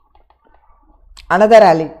another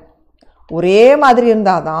allele. ஒரே மாதிரி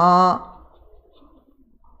இருந்தால் தான்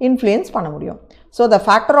இன்ஃப்ளூயன்ஸ் பண்ண முடியும். So the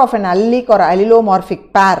factor of an allelic or allelomorphic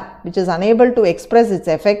pair which is unable to express its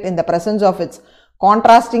effect in the presence of its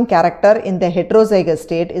contrasting character in the heterozygous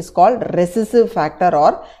state is called recessive factor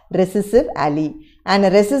or recessive allele. And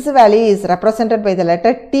a recessive allele is represented by the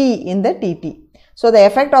letter T in the TT. So the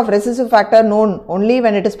effect of recessive factor known only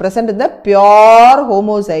when it is present in the pure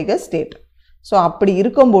homozygous state. So அப்படி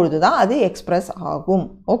இருக்கும் பொழுது தான் அது express ஆகும்.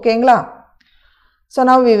 ஓகேங்களா? So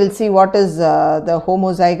now we will see what is the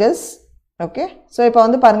homozygous. Okay. So இப்போ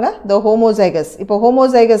வந்து பாருங்க the homozygous. இப்போ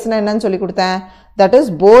homozygous என்னன்னு சொல்லி கொடுத்தேன், that is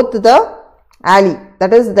both the allele,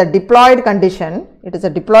 that is the diploid condition. It is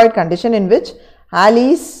a diploid condition in which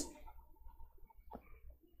alleles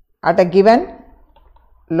at a given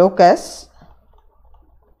locus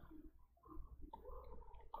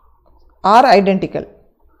are identical.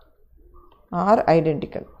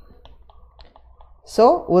 So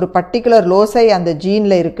ஒரு particular லோசை அந்த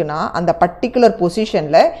ஜீனில் இருக்குன்னா அந்த பர்டிகுலர்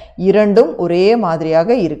பொசிஷனில் இரண்டும் ஒரே மாதிரியாக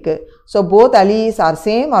இருக்குது. So both alleles R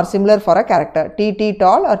same R similar for a character, DD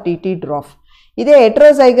doll R DD trough. இதே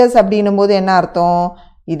ஹெட்ரோசைகஸ் அப்படின்னும் போது என்ன அர்த்தம்,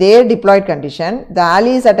 இதே diploid condition, the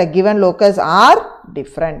alleles at a given locus are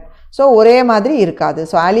different. So ஒரே மாதிரி இருக்காது.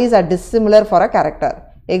 So alleles R dissimilar for a character.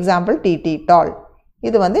 Example DD டால்.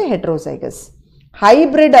 இது வந்து ஹெட்ரோசைகஸ்.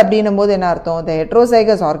 ஹைப்ரிட் அப்படின்னும் போது என்ன அர்த்தம், த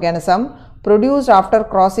heterozygous organism produced after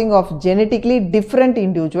crossing of genetically different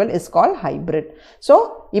individual is called hybrid. So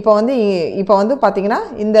இப்போ வந்து பார்த்தீங்கன்னா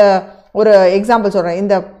இந்த ஒரு எக்ஸாம்பிள் சொல்கிறேன்,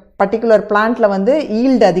 இந்த பர்டிகுலர் பிளான்ட்டில் வந்து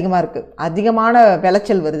ஈல்டு அதிகமாக இருக்குது, அதிகமான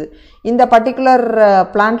விளைச்சல் வருது. இந்த பர்டிகுலர்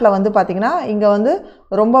பிளான்ட்டில் வந்து பார்த்திங்கன்னா இங்கே வந்து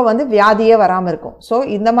ரொம்ப வந்து வியாதியே வராமல் இருக்கும். ஸோ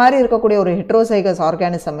இந்த மாதிரி இருக்கக்கூடிய ஒரு ஹெட்ரோசைகஸ்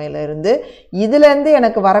ஆர்கானிசமிலிருந்து இதுலேருந்து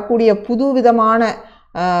எனக்கு வரக்கூடிய புது விதமான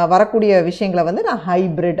வரக்கூடிய விஷயங்களை வந்து நான்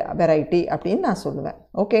ஹைப்ரிட் வெரைட்டி அப்படின்னு நான் சொல்லுவேன்.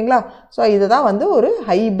 ஓகேங்களா? ஸோ இதுதான் வந்து ஒரு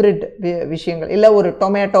ஹைப்ரிட் விஷயங்கள். இல்லை ஒரு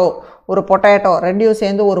டொமேட்டோ, ஒரு பொட்டேட்டோ ரெண்டையும்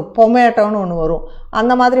சேர்ந்து ஒரு பொமேட்டோன்னு ஒன்று வரும்.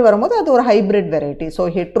 அந்த மாதிரி வரும்போது அது ஒரு hybrid variety. So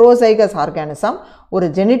heterozygous organism ஒரு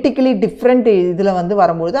ஜெனட்டிக்கலி டிஃப்ரெண்ட் இதில் வந்து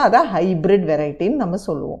வரும்பொழுது அதை ஹைப்ரிட் வெரைட்டின்னு நம்ம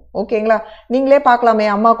சொல்லுவோம். ஓகேங்களா? நீங்களே பார்க்கலாமே,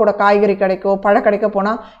 அம்மா கூட காய்கறி கிடைக்கோ பழக்கடைக்க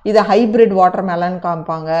போனால் இதை ஹைப்ரிட் வாட்டர் மெலன்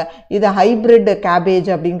காமிப்பாங்க, இதை ஹைப்ரிட் கேபேஜ்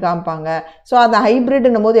அப்படின்னு காமிப்பாங்க. ஸோ அந்த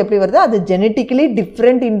ஹைப்ரிட்னும் போது எப்படி வருது, அது ஜெனட்டிக்கலி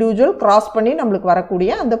டிஃப்ரெண்ட் இண்டிவிஜுவல் கிராஸ் பண்ணி நம்மளுக்கு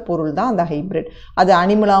வரக்கூடிய அந்த பொருள் தான் அந்த ஹைப்ரிட். அது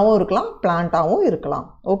அனிமலாகவும் இருக்கலாம், பிளான்ட்டாகவும் இருக்கலாம்.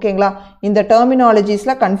 ஓகேங்களா? இந்த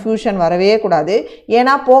டெர்மினாலஜிஸில் கன்ஃபியூஷன் வரவே கூடாது.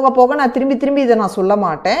 ஏன்னா போக போக நான் திரும்பி இதை நான் சொல்ல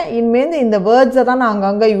மாட்டேன். இனிமேல் இந்த வேர்ட்ஸை தான் நான்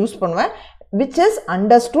அங்கங்கே யூஸ் பண்ணுவேன், விச் இஸ்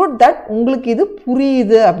அண்டர்ஸ்டுட் தட் உங்களுக்கு இது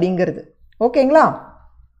புரியுது அப்படிங்கிறது. ஓகேங்களா?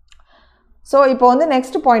 ஸோ இப்போ வந்து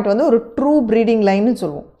நெக்ஸ்ட் பாயிண்ட் வந்து ஒரு ட்ரூ ப்ரீடிங் லைன்னு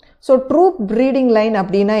சொல்லுவோம். ஸோ ட்ரூ ப்ரீடிங் லைன்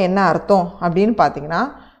அப்படின்னா என்ன அர்த்தம் அப்படின்னு பார்த்தீங்கன்னா,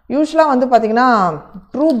 யூஸ்வலாக வந்து பார்த்திங்கன்னா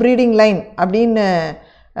ட்ரூ ப்ரீடிங் லைன் அப்படின்னு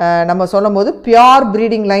நம்ம சொல்லும் போது பியோர்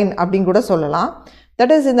ப்ரீடிங் லைன் அப்படின்னு கூட சொல்லலாம்.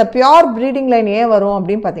 தட் இஸ் இந்த பியோர் ப்ரீடிங் லைன் ஏன் வரும்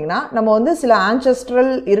அப்படின்னு பார்த்தீங்கன்னா, நம்ம வந்து சில ஆன்செஸ்ட்ரல்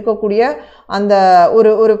இருக்கக்கூடிய அந்த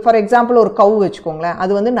ஒரு ஃபார் எக்ஸாம்பிள் ஒரு கவு வச்சுக்கோங்களேன்,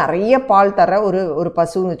 அது வந்து நிறைய பால் தர ஒரு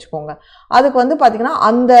பசுன்னு வச்சுக்கோங்க. அதுக்கு வந்து பார்த்திங்கன்னா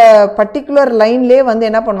அந்த பர்டிகுலர் லைன்லேயே வந்து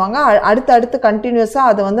என்ன பண்ணுவாங்க, அடுத்து கண்டினியூஸாக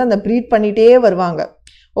அதை வந்து அந்த ப்ரீட் பண்ணிகிட்டே வருவாங்க.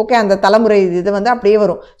 ஓகே, அந்த தலைமுறை இது வந்து அப்படியே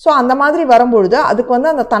வரும். ஸோ அந்த மாதிரி வரும்பொழுது அதுக்கு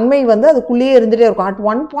வந்து அந்த தன்மை வந்து அதுக்குள்ளேயே இருந்துகிட்டே இருக்கும். அட்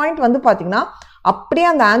ஒன் பாயிண்ட் வந்து பார்த்திங்கன்னா அப்படியே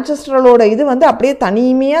அந்த ஆன்செஸ்ட்ரலோட இது வந்து அப்படியே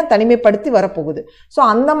தனிமைப்படுத்தி வரப்போகுது. ஸோ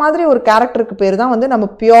அந்த மாதிரி ஒரு கேரக்டருக்கு பேர் தான் வந்து நம்ம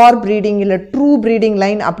பியோர் ப்ரீடிங் இல்லை ட்ரூ ப்ரீடிங்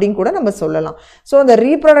லைன் அப்படின்னு கூட நம்ம சொல்லலாம். ஸோ அந்த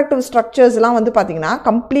ரீப்ரொடக்டிவ் ஸ்ட்ரக்சர்ஸ்லாம் வந்து பார்த்திங்கன்னா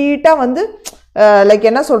கம்ப்ளீட்டாக வந்து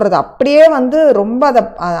லைக் என்ன சொல்கிறது, அப்படியே வந்து ரொம்ப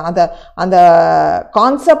அந்த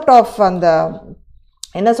கான்செப்ட் ஆஃப் அந்த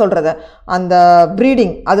என்ன சொல்கிறது அந்த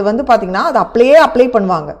ப்ரீடிங் அது வந்து பார்த்திங்கன்னா அது அப்ளை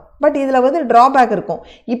பண்ணுவாங்க. பட் இதில் வந்து ட்ராபேக் இருக்கும்.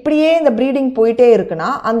 இப்படியே இந்த ப்ரீடிங் போயிட்டே இருக்குன்னா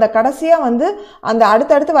அந்த கடைசியாக வந்து அந்த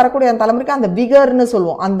அடுத்தடுத்து வரக்கூடிய அந்த தலைமுறைக்கு அந்த விகர்னு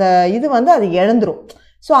சொல்லுவோம், அந்த இது வந்து அது இழந்துரும்.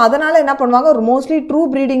 ஸோ அதனால் என்ன பண்ணுவாங்க, ஒரு மோஸ்ட்லி ட்ரூ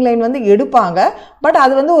ப்ரீடிங் லைன் வந்து எடுப்பாங்க. பட்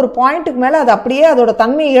அது வந்து ஒரு பாயிண்ட்டுக்கு மேலே அது அப்படியே அதோட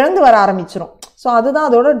தன்மையை இழந்து வர ஆரம்பிச்சிடும். ஸோ அதுதான்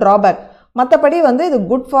அதோட ட்ராபேக். மற்றபடி வந்து இது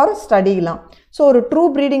குட் ஃபார் ஸ்டடிலாம். ஸோ ஒரு ட்ரூ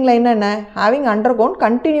ப்ரீடிங் லைன் என்ன, ஹேவிங் அண்டர்கோன்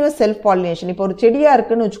கண்டினியூஸ் செல்ஃப் பாலினேஷன். இப்போ ஒரு செடியாக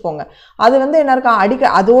இருக்குதுன்னு வச்சுக்கோங்க, அது வந்து என்ன இருக்கா,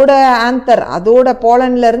 அதோட ஆந்தர் அதோட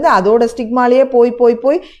போலன்லேருந்து அதோட ஸ்டிக்மாலேயே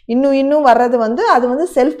போய் இன்னும் வர்றது வந்து அது வந்து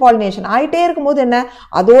செல்ஃப் பாலினேஷன் ஆகிட்டே இருக்கும்போது என்ன,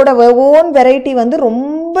 அதோட ஓன் வெரைட்டி வந்து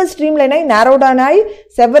ரொம்ப ஸ்ட்ரீம்லைன் ஆகி நேரோடான் ஆகி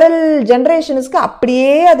செவரல் ஜென்ரேஷன்ஸ்க்கு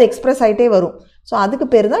அப்படியே அது எக்ஸ்பிரஸ் ஆகிட்டே வரும். ஸோ அதுக்கு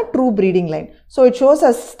பேர் தான் true breeding line. So it shows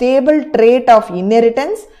a stable trade off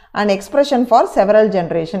inheritance and expression for several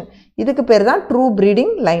generation. இதுக்கு பேர் தான் ட்ரூ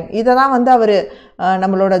ப்ரீடிங் லைன். இதை தான் வந்து அவர்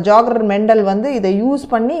நம்மளோட ஜாகர் மெண்டல் வந்து இதை யூஸ்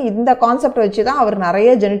பண்ணி இந்த கான்செப்ட் வச்சு தான் அவர் நிறைய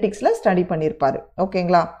ஜெனட்டிக்ஸில் ஸ்டடி பண்ணியிருப்பார்.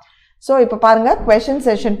 ஓகேங்களா? ஸோ இப்போ பாருங்கள், கொஷின்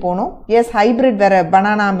செஷன் போகணும். எஸ், ஹைப்ரிட் வேறு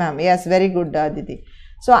banana ma'am. S, very good Aditi.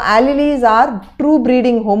 So alleles are true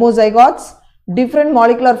breeding ஹோமோசைகாட்ஸ், different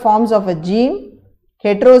molecular forms of a gene,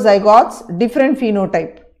 heterozygotes, different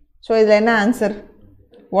phenotype. So இதில் என்ன answer?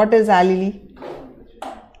 What is allele?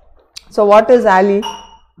 So what is allele?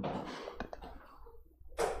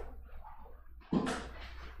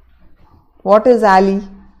 What is allele?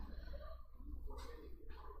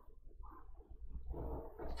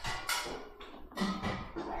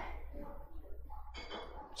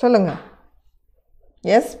 சொல்லுங்க.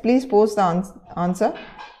 Yes, please post the answer.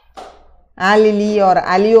 Allele or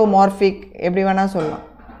allelomorphic, எப்படி வேணா சொல்லலாம்.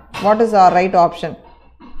 What is our right option?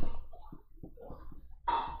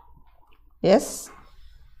 Yes.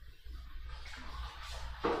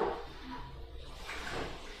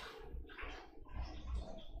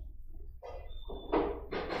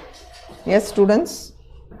 Yes, students.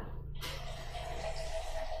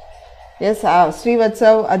 Yes,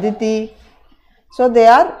 Srivatsav, Aditi. So they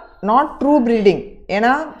are not true breeding.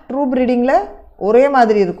 ஏன்னா true breedingல ஒரே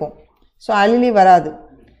மாதிரி இருக்கும். So allele வராது.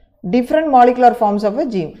 Different molecular forms of a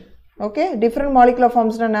gene. Okay, different molecular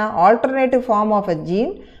ஃபார்ம்ஸ்னா என்ன, alternative form of a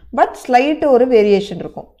gene, but slight ஒரு variation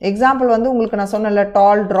இருக்கும். Example வந்து உங்களுக்கு நான் சொன்னல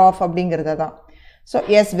டால் ட்ராஃப் அப்படிங்கிறத தான். So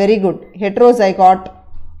S, very good. Heterozygote.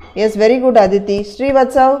 S, very good Aditi.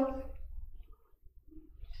 Srivastav.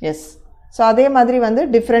 S. So அதே மாதிரி வந்து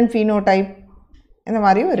டிஃப்ரெண்ட் ஃபீனோடைப் இந்த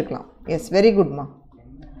மாதிரியும் இருக்கலாம். S, very குட்மா.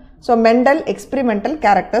 So mental experimental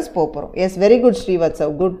characters போகிறோம். S, very good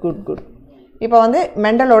Srivastav. Good good good. இப்போ வந்து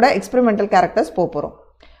மெண்டலோட எக்ஸ்பிரிமெண்டல் கேரக்டர்ஸ் போகிறோம்.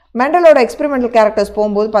 மெண்டலோட எக்ஸ்பிரிமெண்டல் கேரக்டர்ஸ்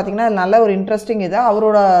போகும்போது பார்த்திங்கன்னா அது நல்ல ஒரு இன்ட்ரெஸ்டிங் இது.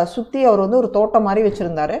 அவரோட சுற்றி அவர் வந்து ஒரு தோட்டம் மாதிரி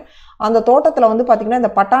வச்சுருந்தார். அந்த தோட்டத்தில் வந்து பார்த்திங்கன்னா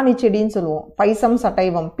இந்த பட்டாணி செடின்னு சொல்லுவோம், பைசம்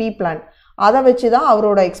சட்டைவம், பீ பிளான்ட், அதை வச்சு தான்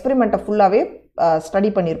அவரோட எக்ஸ்பிரிமெண்ட்டை ஃபுல்லாகவே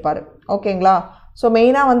ஸ்டடி பண்ணியிருப்பார். ஓகேங்களா? ஸோ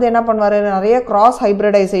மெயினாக வந்து என்ன பண்ணுவார், நிறைய கிராஸ்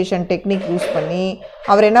ஹைப்ரிடைசேஷன் டெக்னிக் யூஸ் பண்ணி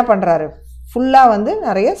அவர் என்ன பண்ணுறாரு, ஃபுல்லாக வந்து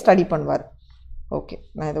நிறைய ஸ்டடி பண்ணுவார். ஓகே,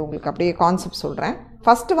 நான் இது உங்களுக்கு அப்படியே கான்செப்ட் சொல்கிறேன்.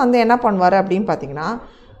 ஃபஸ்ட்டு வந்து என்ன பண்ணுவார் அப்படின்னு பார்த்தீங்கன்னா,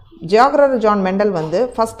 ஜியாகரர் ஜான் மெண்டல் வந்து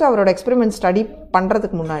ஃபஸ்ட்டு அவரோட எக்ஸ்பெரிமெண்ட் ஸ்டடி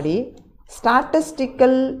பண்ணுறதுக்கு முன்னாடி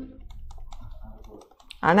ஸ்டாட்டிஸ்டிக்கல்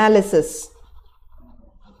அனாலிசிஸ்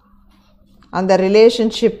அந்த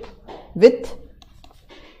ரிலேஷன்ஷிப் வித்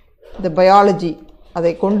த பயாலஜி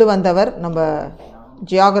அதை கொண்டு வந்தவர் நம்ம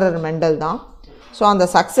ஜியாகரர் மெண்டல் தான். ஸோ அந்த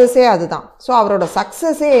சக்ஸஸே அதுதான். ஸோ அவரோட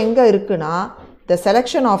சக்ஸஸே எங்கே இருக்குன்னா the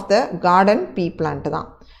selection of the garden B plant தான்.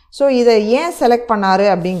 ஸோ இதை ஏன் செலக்ட் பண்ணார்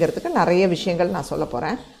அப்படிங்கிறதுக்கு நிறைய விஷயங்கள் நான் சொல்ல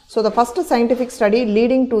போகிறேன். So the first scientific study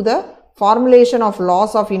leading to the formulation of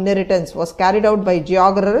loss of inheritance was carried out by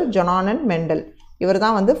ஜியாகரர் John and mental. இவர்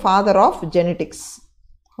தான் வந்து father of genetics.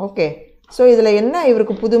 Okay, so இதில் என்ன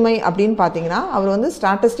இவருக்கு புதுமை அப்படின்னு பார்த்தீங்கன்னா அவர் வந்து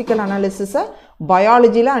ஸ்டாட்டிஸ்டிக்கல் அனாலிசிஸை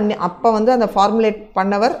பயாலஜியில் அப்போ வந்து அந்த ஃபார்முலேட்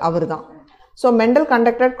பண்ணவர் அவர் தான். So mental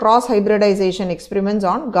conducted cross hybridisation experiments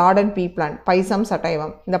on garden B plant Pisum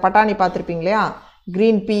sativum. இந்த பட்டாணி பார்த்துருப்பீங்க இல்லையா,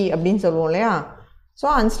 க்ரீன் பீ அப்படின்னு சொல்லுவோம் இல்லையா. So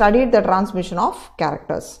and studied the transmission of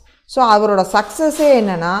characters. So அவரோட சக்ஸஸே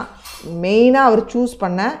என்னென்னா மெயினாக அவர் சூஸ்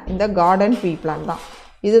பண்ண இந்த கார்டன் பீ பிளான்ட் தான்.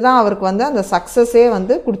 இதுதான் அவருக்கு வந்து அந்த சக்ஸஸே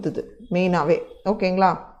வந்து கொடுத்தது மெயினாகவே.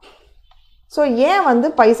 ஓகேங்களா. ஸோ ஏன் வந்து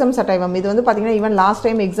பைசம் சட்டைவம், இது வந்து பார்த்திங்கன்னா ஈவன் லாஸ்ட்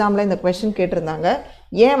டைம் எக்ஸாமில் இந்த கொஸ்டின் கேட்டிருந்தாங்க,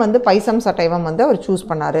 ஏன் வந்து பைசம் சட்டைவம் வந்து அவர் சூஸ்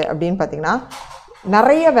பண்ணார் அப்படின்னு பார்த்திங்கன்னா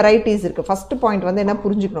நிறைய வெரைட்டிஸ் இருக்குது. ஃபஸ்ட்டு பாயிண்ட் வந்து என்ன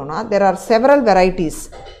புரிஞ்சுக்கணுன்னா there are several varieties.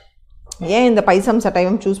 ஏன் இந்த பைசம்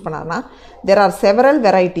சட்டைவம் சூஸ் பண்ணார்னா there are several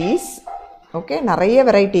varieties. Okay, நிறைய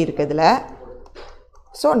வெரைட்டி இருக்குது இதில்.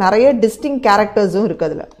 ஸோ நிறைய டிஸ்டிங் கேரக்டர்ஸும் இருக்குது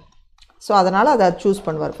அதில். ஸோ அதனால் அதை சூஸ்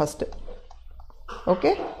பண்ணுவார் ஃபஸ்ட்டு.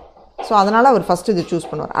 ஓகே, ஸோ அதனால் அவர் ஃபஸ்ட்டு இது சூஸ்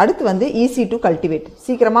பண்ணுவார். அடுத்து வந்து ஈஸி டு கல்டிவேட்,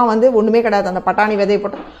 சீக்கிரமாக வந்து ஒன்றுமே கிடையாது, அந்த பட்டாணி விதையை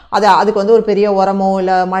போட்டு அதுக்கு வந்து ஒரு பெரிய உரமோ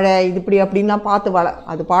இல்லை மழை இது இப்படி அப்படின்லாம் பார்த்து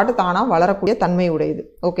அது பாட்டு தானாக வளரக்கூடிய தன்மை உடையது.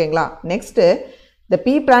 ஓகேங்களா. Next the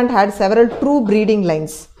B plant had several true breeding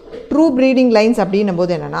lines. True breeding lines அப்படின்னும்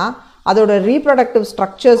போது என்னென்னா அதோட ரீப்ரொடக்டிவ்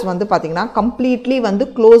ஸ்ட்ரக்சர்ஸ் வந்து பார்த்திங்கன்னா கம்ப்ளீட்லி வந்து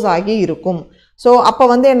க்ளோஸ் ஆகி இருக்கும். ஸோ அப்போ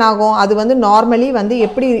வந்து என்னாகும், அது வந்து நார்மலி வந்து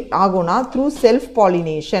எப்படி ஆகும்னா த்ரூ செல்ஃப்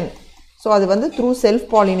பாலினேஷன். ஸோ அது வந்து த்ரூ செல்ஃப்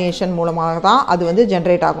பாலினேஷன் மூலமாக தான் அது வந்து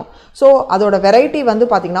ஜென்ரேட் ஆகும். ஸோ அதோட வெரைட்டி வந்து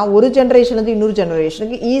பார்த்திங்கன்னா ஒரு ஜென்ரேஷனுக்கு இன்னொரு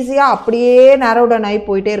ஜென்ரேஷனுக்கு ஈஸியாக அப்படியே நேரோ டவுன் ஆகி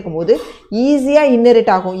போயிட்டே இருக்கும்போது ஈஸியாக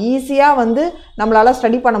இன்னெரிட் ஆகும், ஈஸியாக வந்து நம்மளால்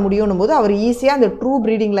ஸ்டடி பண்ண முடியும்னும் போது அவர் ஈஸியாக அந்த ட்ரூ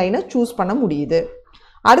ப்ரீடிங் லைனை சூஸ் பண்ண முடியுது.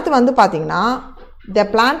 அடுத்து வந்து பார்த்திங்கன்னா த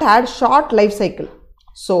plant had short life cycle.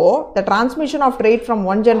 So, the transmission of trait from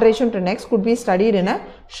one generation to next could be studied in a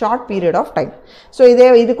short period of time. So,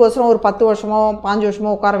 இதுக்கோசரம் ஒரு 10 வருஷமோ 5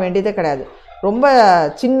 வருஷமோ உட்கார வேண்டியதே கிடையாது. ரொம்ப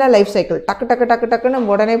சின்ன லைஃப் சைக்கிள், டக்குன்னு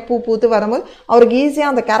உடனே பூத்து வரும்போது அவருக்கு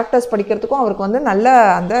ஈஸியாக அந்த கேரக்டர்ஸ் படிக்கிறதுக்கும் அவருக்கு வந்து நல்ல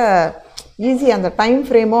அந்த அந்த டைம்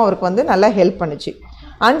ஃப்ரேமும் அவருக்கு வந்து நல்லா ஹெல்ப் பண்ணுச்சு.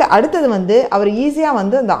 அண்ட் அடுத்தது வந்து அவர் ஈஸியாக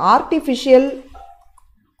வந்து அந்த artificial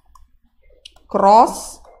cross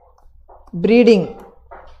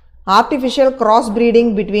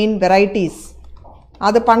breeding between varieties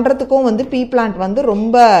அதை பண்ணுறதுக்கும் வந்து பீ பிளான்ட் வந்து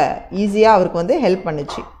ரொம்ப ஈஸியாக அவருக்கு வந்து ஹெல்ப்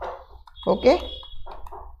பண்ணுச்சு.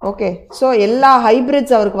 ஓகே ஸோ எல்லா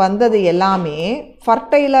ஹைப்ரிட்ஸ் அவருக்கு வந்தது எல்லாமே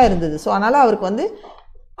ஃபர்டைலாக இருந்தது. ஸோ அதனால் அவருக்கு வந்து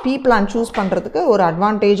பீ பிளான்ட் சூஸ் பண்ணுறதுக்கு ஒரு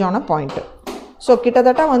அட்வான்டேஜான பாயிண்ட்டு. ஸோ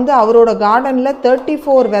கிட்டத்தட்ட வந்து அவரோட கார்டனில்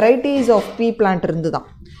 34 வெரைட்டிஸ் ஆஃப் பீ பிளான்ட் இருந்து தான்.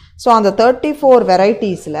 ஸோ அந்த 34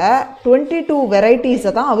 வெரைட்டிஸில் 22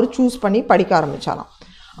 வெரைட்டிஸை தான் அவர் சூஸ் பண்ணி படிக்க ஆரம்பித்தாராம்.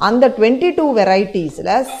 அந்த 22 வெரைட்டிஸில்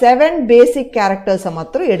 7 பேசிக் கேரக்டர்ஸை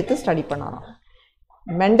மாத்திரம் எடுத்து ஸ்டடி பண்ணாராம்.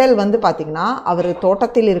 மெண்டல் வந்து பார்த்திங்கன்னா அவர்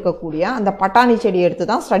தோட்டத்தில் இருக்கக்கூடிய அந்த பட்டாணி செடியை எடுத்து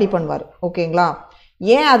தான் ஸ்டடி பண்ணுவார். ஓகேங்களா.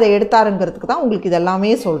 ஏன் அதை எடுத்தாருங்கிறதுக்கு தான் உங்களுக்கு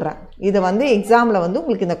இதெல்லாமே சொல்கிறேன். இதை வந்து எக்ஸாமில் வந்து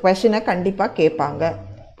உங்களுக்கு இந்த கொஷினை கண்டிப்பாக கேட்பாங்க.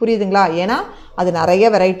 புரியுதுங்களா. ஏன்னா அது நிறைய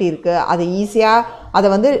வெரைட்டி இருக்குது, அது ஈஸியாக அதை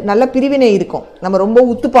வந்து நல்ல பிரிவினை இருக்கும். நம்ம ரொம்ப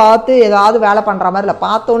உத்து பார்த்து ஏதாவது வேலை பண்ணுற மாதிரி இல்லை,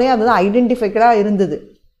 பார்த்தோன்னே அது வந்து ஐடென்டிஃபைக்கடாக இருந்தது.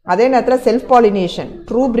 அதே நேரத்தில் self pollination,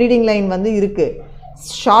 true breeding line வந்து இருக்குது,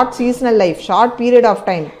 short seasonal life, short period of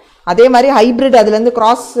time. அதே மாதிரி ஹைப்ரிட் அதுலேருந்து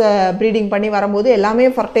கிராஸ் ப்ரீடிங் பண்ணி வரும்போது எல்லாமே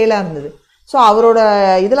ஃபர்டைலாக இருந்தது. ஸோ அவரோட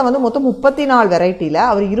இதில் வந்து மொத்தம் 34 வெரைட்டியில்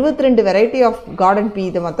அவர் 22 வெரைட்டி ஆஃப் கார்டன் பீ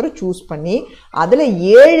இதை மாத்திரம் சூஸ் பண்ணி அதில்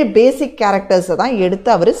 7 பேசிக் கேரக்டர்ஸை தான்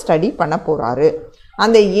எடுத்து அவர் ஸ்டடி பண்ண போகிறாரு.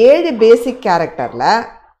 அந்த 7 பேசிக் கேரக்டரில்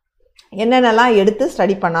என்னென்னலாம் எடுத்து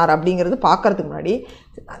ஸ்டடி பண்ணார் அப்படிங்கிறது பார்க்குறதுக்கு முன்னாடி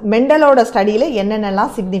மெண்டலோட ஸ்டடியில்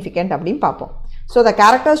என்னென்னலாம் சிக்னிஃபிகண்ட் அப்படின்னு பார்ப்போம். So the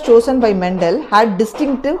characters chosen by mental had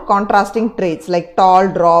distinctive contrasting trades like doll,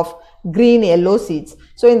 trough, green, yellow seeds.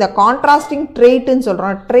 So இந்த கான்ட்ராஸ்டிங் ட்ரெயிட்டுன்னு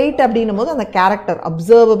சொல்கிறோம். ட்ரெயிட் அப்படின்னும் போது அந்த கேரக்டர்,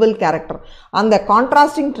 அப்சர்வபிள் கேரக்டர், அந்த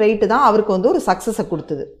கான்ட்ராஸ்டிங் ட்ரெயிட்டு தான் அவருக்கு வந்து ஒரு சக்ஸஸை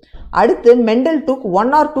கொடுத்தது. அடுத்து Mendel took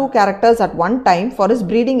 1 or 2 characters at one time for his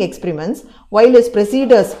breeding experiments while his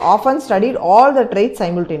preceders often studied all the traits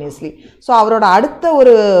simultaneously. So அவரோட அடுத்த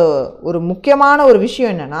ஒரு முக்கியமான ஒரு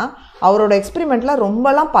விஷயம் என்னென்னா அவரோட எக்ஸ்பெரிமெண்ட்டில்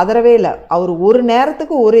ரொம்பலாம் பதறவே இல்லை. அவர் ஒரு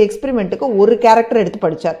நேரத்துக்கு ஒரு எக்ஸ்பெரிமெண்ட்டுக்கு ஒரு கேரக்டர் எடுத்து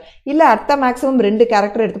படித்தார், இல்லை அட் மேக்ஸிமம் 2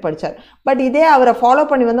 கேரக்டர் எடுத்து படித்தார். பட் இதே அவரை ஃபாலோ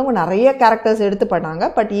பண்ணி வந்தவங்க நிறைய கேரக்டர்ஸ் எடுத்து பண்ணாங்க.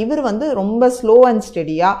 பட் இவர் வந்து ரொம்ப slow and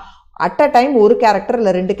ஸ்டெடியாக at a time ஒரு கேரக்டர்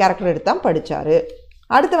இல்லை 2 கேரக்டர் எடுத்து தான் படித்தார்.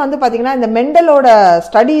 அடுத்து வந்து பார்த்திங்கன்னா இந்த மெண்டலோட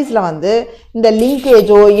ஸ்டடீஸில் வந்து இந்த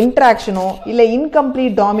லிங்கேஜோ இன்ட்ராக்ஷனோ இல்லை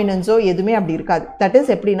இன்கம்ப்ளீட் டாமினன்ஸோ எதுவுமே அப்படி இருக்காது. தட்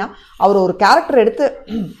இஸ் எப்படின்னா அவர் ஒரு கேரக்டர் எடுத்து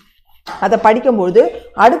அதை படிக்கும்பொழுது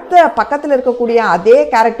அடுத்த பக்கத்தில் இருக்கக்கூடிய அதே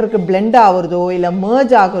கேரக்டருக்கு பிளெண்ட் ஆகுறதோ இல்லை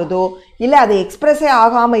மேர்ஜ் ஆகுறதோ இல்லை அதை எக்ஸ்பிரஸே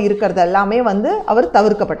ஆகாமல் இருக்கிறது எல்லாமே வந்து அவர்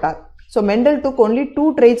தவிர்க்கப்பட்டார். So Mendel took only 2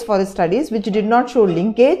 traits for his studies which did not show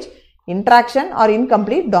linkage, interaction or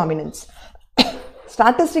incomplete dominance.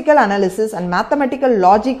 Statistical analysis and mathematical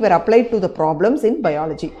logic were applied to the problems in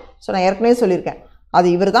biology. So நான் ஏற்கனவே சொல்லியிருக்கேன், அது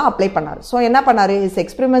இவர் தான் அப்ளை பண்ணார். So என்ன பண்ணார், his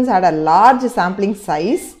experiments had a large sampling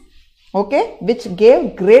size, okay, which gave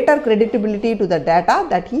greater credibility to the data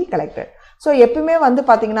that he collected. So எப்பவுமே வந்து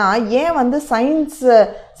பார்த்திங்கன்னா ஏன் வந்து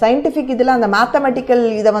சயின்டிஃபிக் இதில் அந்த மேத்தமெட்டிக்கல்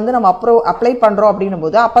இதை வந்து நம்ம அப்ளை பண்ணுறோம் அப்படின்னும்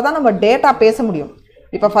போது அப்போ தான் நம்ம டேட்டா பேச முடியும்.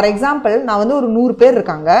 இப்போ ஃபார் எக்ஸாம்பிள் நான் வந்து ஒரு 100 பேர்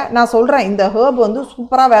இருக்காங்க, நான் சொல்கிறேன் இந்த ஹெர்ப் வந்து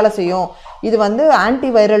சூப்பராக வேலை செய்யும், இது வந்து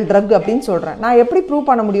ஆன்டிவைரல் ட்ரக் அப்படின்னு சொல்கிறேன். நான் எப்படி ப்ரூவ்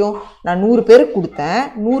பண்ண முடியும்? நான் 100 பேருக்கு கொடுத்தேன்,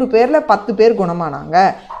 100 பேரில் 10 பேர் குணமானாங்க,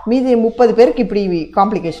 மீதி 30 பேருக்கு இப்படி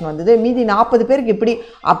காம்ப்ளிகேஷன் வந்தது, மீதி 40 பேருக்கு இப்படி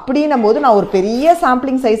அப்படின்னும் போது நான் ஒரு பெரிய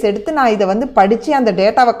சாம்பிளிங் சைஸ் எடுத்து நான் இதை வந்து படித்து அந்த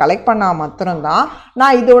டேட்டாவை கலெக்ட் பண்ணால் மாத்திரம்தான்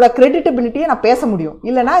நான் இதோட கிரெடிட்டபிலிட்டியை நான் பேச முடியும்.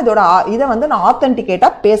 இல்லைனா இதை வந்து நான்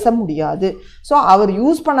ஆத்தென்டிகேட்டாக பேச முடியாது. ஸோ அவர்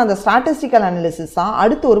யூஸ் பண்ண அந்த ஸ்டாட்டிஸ்டிக்கல் அனாலிசிஸ் தான்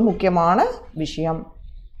அடுத்து ஒரு முக்கியமான விஷயம்.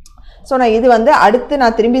 ஸோ நான் இது வந்து அடுத்து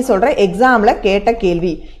நான் திரும்பி சொல்கிறேன், எக்ஸாமில் கேட்ட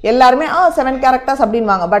கேள்வி எல்லாருமே 7 கேரக்டர்ஸ்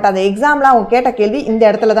அப்படின்வாங்க. பட் அந்த எக்ஸாமில் அவங்க கேட்ட கேள்வி இந்த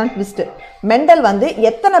இடத்துல தான் ட்விஸ்ட்டு. மெண்டல் வந்து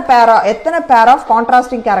எத்தனை pair of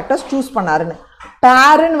contrasting characters choose பண்ணாருன்னு.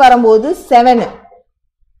 பேருன்னு வரும்போது 7,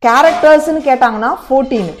 கேரக்டர்ஸ்ன்னு கேட்டாங்கன்னா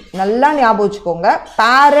 14. நல்லா ஞாபகம் வச்சுக்கோங்க,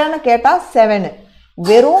 பேருன்னு கேட்டால் 7,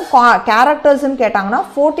 வெறும் கேரக்டர்ஸ்ன்னு கேட்டாங்கன்னா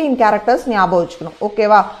 14 கேரக்டர்ஸ் ஞாபகம் வச்சுக்கணும்.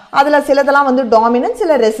 ஓகேவா? அதில் சிலதெல்லாம் வந்து டாமினன்ஸ்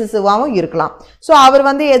சில ரெசிசிவாகவும் இருக்கலாம். ஸோ அவர்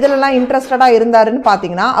வந்து எதுலலாம் இன்ட்ரெஸ்டடாக இருந்தாருன்னு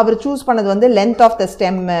பார்த்தீங்கன்னா அவர் சூஸ் பண்ணது வந்து length of the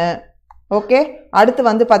stem, okay, அடுத்து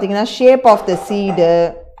வந்து பார்த்தீங்கன்னா shape of the seed,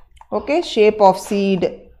 okay, shape of seed,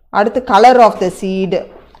 அடுத்து colour of the seed,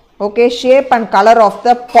 okay, shape and colour of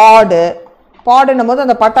the பாடுன்னும் போது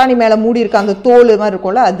அந்த பட்டாணி மேலே மூடி இருக்க அந்த தோல் மாதிரி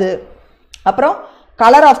இருக்கும்ல அது, அப்புறம்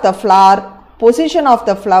colour of the flower, position of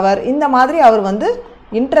the flower, இந்த மாதிரி அவர் வந்து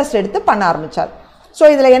இன்ட்ரெஸ்ட் எடுத்து பண்ண ஆரம்பித்தார். ஸோ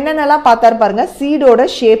இதில் என்னென்னலாம் பார்த்தாரு பாருங்கள். சீடோட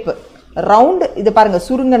ஷேப்பு ரவுண்டு, இது பாருங்கள்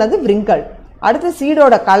சுருங்கினது விரிங்கல், அடுத்து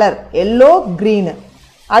சீடோட கலர் எல்லோ க்ரீனு,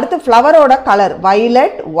 அடுத்து ஃப்ளவரோட கலர்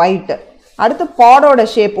வைலட் ஒயிட்டு, அடுத்து பாடோட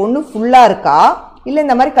ஷேப் ஒன்று ஃபுல்லாக இருக்கா இல்லை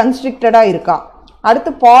இந்த மாதிரி கன்ஸ்ட்ரிக்டடாக இருக்கா,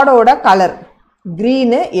 அடுத்து பாடோட கலர்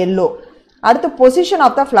க்ரீனு எல்லோ, அடுத்து பொசிஷன்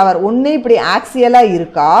ஆஃப் த ஃப்ளவர் ஒன்று இப்படி ஆக்சியலாக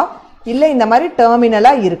இருக்கா இல்லை இந்த மாதிரி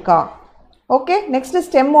டெர்மினலாக இருக்கா, ஓகே, நெக்ஸ்ட்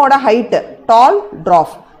ஸ்டெம்மோட ஹைட்டு டால்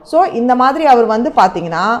ட்ராஃப். ஸோ இந்த மாதிரி அவர் வந்து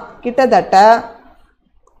பார்த்தீங்கன்னா கிட்டத்தட்ட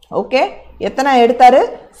ஓகே எத்தனை எடுத்தார்,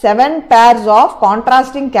 7 pairs ஆஃப்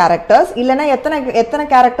கான்ட்ராஸ்டிங் கேரக்டர்ஸ். இல்லைன்னா எத்தனை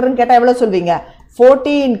கேரக்டர்னு கேட்டால் எவ்வளோ சொல்வீங்க,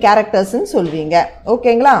 14 கேரக்டர்ஸ்ன்னு சொல்வீங்க.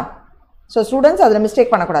 ஓகேங்களா? ஸோ ஸ்டூடெண்ட்ஸ் அதில்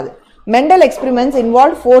மிஸ்டேக் பண்ணக்கூடாது. Mental experiments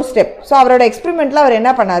involve 4 step. So அவரோட எக்ஸ்பெரிமெண்ட்டில் அவர்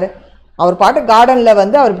என்ன பண்ணார், அவர் பாட்டு கார்டனில்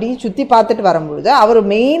வந்து அவர் இப்படி சுற்றி பார்த்துட்டு வரும்பொழுது அவர்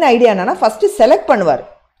மெயின் ஐடியா என்னென்னா ஃபஸ்ட்டு செலக்ட் பண்ணுவார்.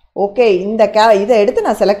 ஓகே, இதை எடுத்து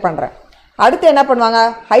நான் செலக்ட் பண்ணுறேன். அடுத்து என்ன பண்ணுவாங்க,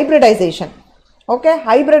 ஹைப்ரிடைசேஷன். ஓகே,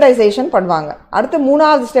 ஹைப்ரிடைசேஷன் பண்ணுவாங்க. அடுத்து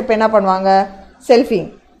 3வது ஸ்டெப் என்ன பண்ணுவாங்க, செல்ஃபிங்.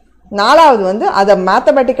 4வது வந்து அதை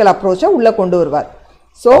மேத்தமெட்டிக்கல் அப்ரோச்சை உள்ளே கொண்டு வருவார்.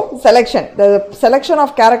 So selection, the selection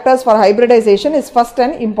of characters for hybridisation is first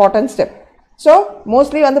and important step. So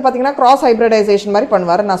mostly வந்து பார்த்திங்கன்னா கிராஸ் ஹைப்ரிடைசேஷன் மாதிரி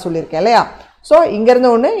பண்ணுவார் நான் சொல்லியிருக்கேன் இல்லையா. ஸோ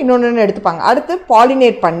இங்கேருந்து இன்னொன்று எடுத்துப்பாங்க. அடுத்து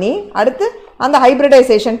பாலினேட் பண்ணி அடுத்து அந்த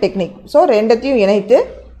ஹைப்ரிடைசேஷன் டெக்னிக். ஸோ ரெண்டத்தையும் இணைத்து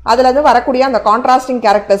அதில் வரக்கூடிய அந்த கான்ட்ராஸ்டிங்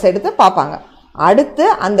கேரக்டர்ஸ் எடுத்து பார்ப்பாங்க. அடுத்து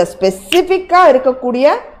அந்த ஸ்பெசிஃபிக்காக இருக்கக்கூடிய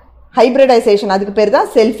ஹைப்ரிடைசேஷன், அதுக்கு பேர் தான்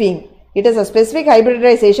selfing. It is a specific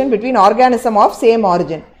hybridisation between organism of same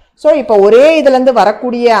origin. So இப்போ ஒரே இதுலேருந்து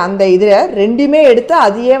வரக்கூடிய அந்த இதில் ரெண்டுமே எடுத்து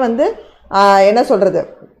அதையே வந்து என்ன சொல்கிறது,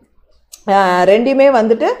 ரெண்டுமே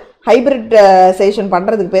வந்துட்டு ஹைப்ரிடைசேஷன்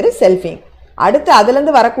பண்ணுறதுக்கு பேர் செல்ஃபிங். அடுத்து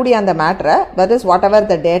அதுலேருந்து வரக்கூடிய அந்த மேட்ரை, that is what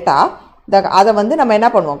ever the data, அதை வந்து நம்ம என்ன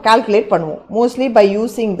பண்ணுவோம், கால்குலேட் பண்ணுவோம். Mostly by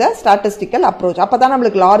using the statistical approach. அப்போ தான்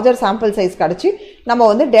நம்மளுக்கு லார்ஜர் சாம்பிள் சைஸ் கிடச்சி நம்ம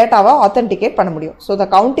வந்து டேட்டாவை ஆத்தென்டிகேட் பண்ண முடியும். So the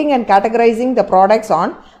counting and categorising the products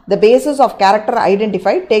on the basis of character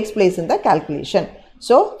identify takes place in the calculation.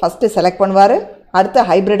 So first select பண்ணுவார், அடுத்து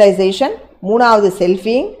ஹைப்ரிடைசேஷன், மூணாவது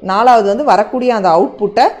செல்ஃபிங், நாலாவது வந்து வரக்கூடிய அந்த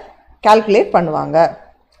அவுட்புட்டை கால்குலேட் பண்ணுவாங்க.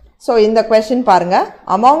 ஸோ இந்த கொஸ்டின் பாருங்கள்,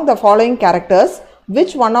 among the following characters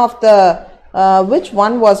which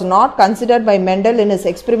one was not considered by Mendel in his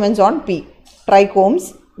experiments on P? Trichomes,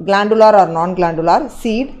 glandular or non-glandular,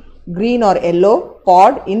 seed, green or yellow,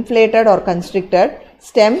 pod, inflated or constricted,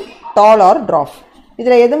 stem, tall or dwarf.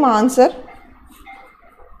 இதில் எதுவும் answer?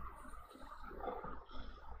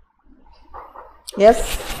 S,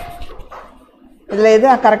 இதில் எது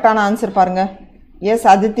கரெக்டான answer பாருங்கள். S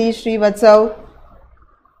Aditi, Srivastav.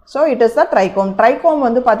 So it is the ட்ரைகோம். ட்ரைகோம்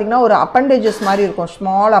வந்து பார்த்திங்கன்னா ஒரு appendages மாதிரி இருக்கும்,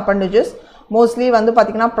 ஸ்மால் அப்பண்டேஜஸ். மோஸ்ட்லி வந்து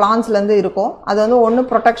பார்த்திங்கன்னா பிளான்ஸ்லேருந்து இருக்கும். அது வந்து ஒன்று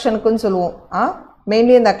ப்ரொடெக்ஷனுக்குன்னு சொல்லுவோம்.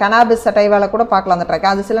 மெயின்லி இந்த கனாபிஸ் சட்டைவால கூட பார்க்கலாம் அந்த ட்ரைக்.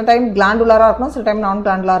 அது சில டைம் கிளாண்டுலராக இருக்கணும், சில டைம் நான்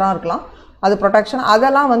கிளாண்டுலராக இருக்கலாம். அது ப்ரொடெக்ஷன்,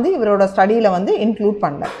 அதெல்லாம் வந்து இவரோட ஸ்டடியில் வந்து இன்க்ளூட்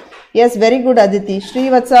பண்ணல. S, very good Aditi.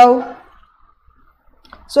 Srivastav.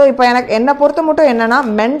 So இப்போ எனக்கு என்னை பொறுத்த மட்டும் என்னென்னா,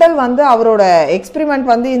 மெண்டல் வந்து அவரோட எக்ஸ்பிரிமெண்ட்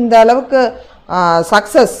வந்து இந்த அளவுக்கு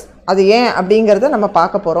சக்ஸஸ், அது ஏன் அப்படிங்கிறத நம்ம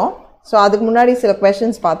பார்க்க போகிறோம். ஸோ அதுக்கு முன்னாடி சில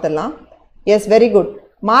கொஸ்டின்ஸ் பார்த்துடலாம். S, very good.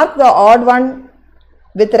 Mark the odd one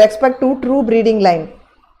with respect to true breeding line.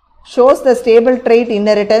 Shows the stable trait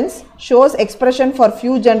inheritance. Shows expression for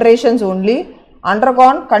few generations only.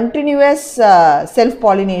 Undergone continuous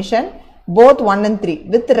self-pollination. Both 1 and 3.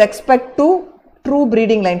 With respect to true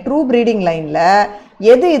breeding line. True breeding line la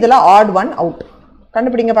எது இதில் odd one out?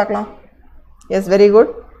 கண்டுபிடிங்க பார்க்கலாம். Yes, very good.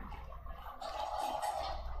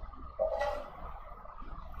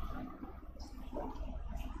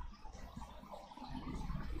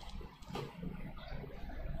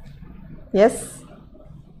 Yes,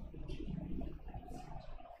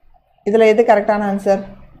 இதில் எது கரெக்டான answer?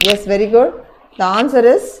 S, very good. The answer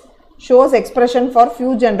is shows expression for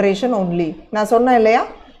few generation only. நான் சொன்னேன் இல்லையா,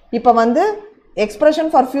 இப்போ வந்து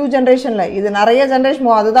எக்ஸ்பிரஷன் ஃபார் ஃபியூ ஜென்ரேஷனில் இது நிறைய ஜென்ரேஷன்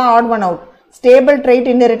போகும், அதுதான் add one out. Stable tried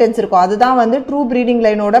inheritance இருக்கும், அதுதான் வந்து true breeding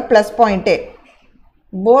லைனோட plus பாயிண்ட்டே.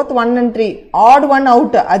 Both 1 and 3. Add one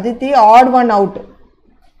out Aditi, add one out.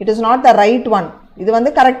 It is not the right one. இது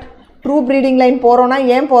வந்து கரெக்ட். ட்ரூ ப்ரீடிங் லைன் போகிறோன்னா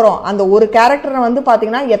ஏன் போகிறோம், அந்த ஒரு கேரக்டரை வந்து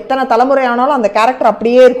பார்த்திங்கன்னா எத்தனை தலைமுறை ஆனாலும் அந்த கேரக்டர்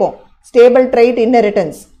அப்படியே இருக்கும். Stable tried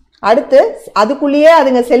inheritance. அடுத்து அதுக்குள்ளேயே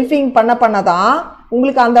அதுங்க செல்ஃபிங் பண்ண தான்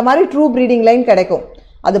உங்களுக்கு அந்த மாதிரி ட்ரூ ப்ரீடிங் லைன் கிடைக்கும்.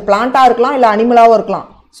 அது பிளான்ட்டாக இருக்கலாம், இல்லை அனிமலாகவும் இருக்கலாம்.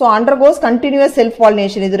 So undergoes continuous self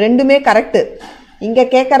pollination. இது ரெண்டுமே கரெக்டு. இங்கே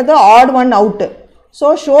கேட்குறது add one out. So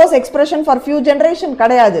shows expression for few generation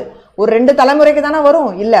கிடையாது. ஒரு 2 தலைமுறைக்கு தானே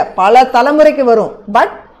வரும், இல்லை பல தலைமுறைக்கு வரும்.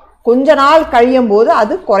 பட் கொஞ்ச நாள் கழியும் போது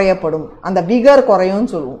அது குறையப்படும், அந்த விகர் குறையும்னு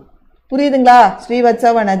சொல்லுவோம். புரியுதுங்களா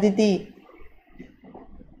Srivastav and Aditi?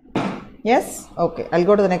 Yes, okay, I'll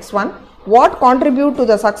go to the next one. What contribute to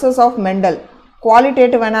the success of Mendel?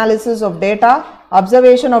 Qualitative analysis of data,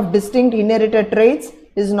 observation of distinct inherited traits,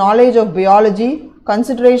 his knowledge of biology,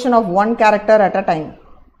 consideration of one character at a time.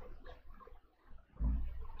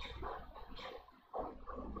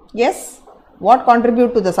 Yes, what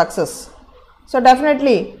contribute to the success? So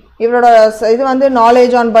definitely இவரோட இது வந்து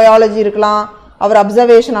knowledge on biology இருக்கலாம், அவர்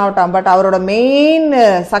observation ஆகட்டும். But அவரோட main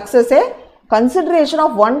சக்ஸஸே consideration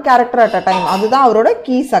of one character at a time, அதுதான் அவரோட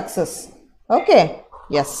key success. Okay,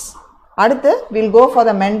 S. அடுத்து will go for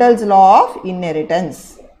the Mendel's law of inheritance.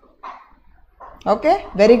 Okay,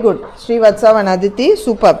 very good. Srivastav and Aditi,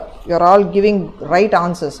 super. You are all giving right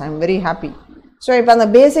answers. I am very happy. So இப்போ அந்த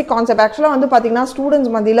basic concept ஆக்சுவலாக வந்து பார்த்திங்கன்னா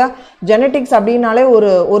students மத்தியில் genetics அப்படின்னாலே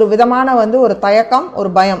ஒரு விதமான வந்து ஒரு தயக்கம், ஒரு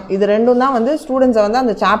பயம். இது ரெண்டும் தான் வந்து ஸ்டூடெண்ட்ஸை வந்து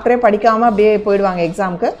அந்த சாப்டரே படிக்காமல் அப்படியே போயிடுவாங்க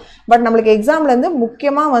எக்ஸாமுக்கு. பட் நம்மளுக்கு எக்ஸாம்லேருந்து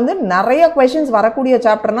முக்கியமாக வந்து நிறைய கொஷின்ஸ் வரக்கூடிய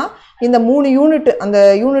சாப்டர்னா இந்த 3 யூனிட், அந்த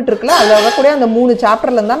யூனிட் இருக்குல்ல, அதில் வரக்கூடிய அந்த 3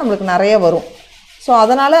 சாப்டர்லேருந்து தான் நம்மளுக்கு நிறைய வரும். ஸோ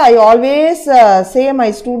அதனால் I always say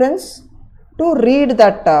my students to read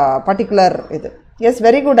that particular இது. S,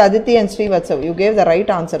 very good Aditi and Srivastav, you gave the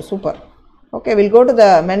right answer. Super. Okay, will go to the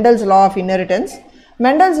Mendel's law of inheritance.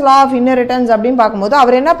 Mendel's law of inheritance அப்படின்னு பார்க்கும்போது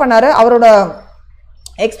அவர் என்ன பண்ணார், அவரோட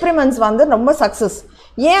experiments வந்து ரொம்ப success.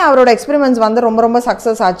 ஏன் அவரோட எக்ஸ்பிரிமெண்ட்ஸ் வந்து ரொம்ப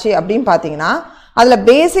சக்ஸஸ் ஆச்சு அப்படின்னு பார்த்தீங்கன்னா, அதில்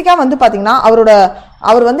பேசிக்காக வந்து பார்த்தீங்கன்னா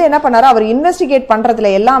அவர் வந்து என்ன பண்ணார், அவர் இன்வெஸ்டிகேட்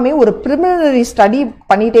பண்ணுறதுல எல்லாமே ஒரு ப்ரிலிமினரி ஸ்டடி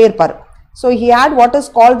பண்ணிகிட்டே இருப்பார். So he had what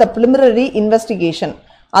is called the preliminary investigation.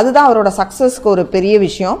 அதுதான் அவரோட சக்ஸஸ்க்கு ஒரு பெரிய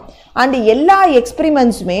விஷயம். அண்ட் எல்லா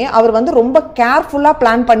எக்ஸ்பிரிமெண்ட்ஸுமே அவர் வந்து ரொம்ப கேர்ஃபுல்லாக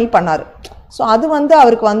பிளான் பண்ணார். ஸோ அது வந்து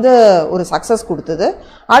அவருக்கு வந்து ஒரு சக்ஸஸ் கொடுத்தது.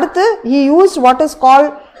 அடுத்து he used what is call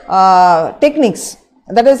techniques.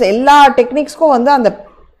 That is எல்லா டெக்னிக்ஸ்க்கும் வந்து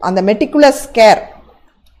அந்த மெட்டிகுலஸ்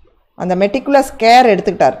கேர்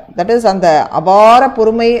எடுத்துக்கிட்டார். தட் இஸ் அந்த அபார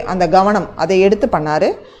பொறுமை, அந்த கவனம், அதை எடுத்து பண்ணார்.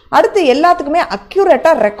 அடுத்து எல்லாத்துக்குமே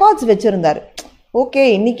அக்யூரேட்டாக ரெக்கார்ட்ஸ் வச்சுருந்தார். ஓகே,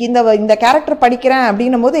 இன்னைக்கு இந்த கேரக்டர் படிக்கிறேன்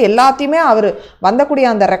அப்படின்னும் போது எல்லாத்தையுமே அவர் வந்தக்கூடிய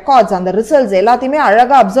அந்த ரெக்கார்ட்ஸ், அந்த ரிசல்ட்ஸ் எல்லாத்தையுமே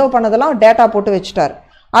அழகாக அப்சர்வ் பண்ணதெல்லாம் டேட்டா போட்டு வச்சுட்டார்.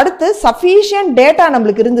 அடுத்து சஃபிஷியன்ட் டேட்டா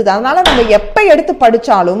நம்மளுக்கு இருந்தது, அதனால நம்ம எப்போ எடுத்து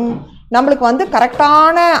படித்தாலும் நம்மளுக்கு வந்து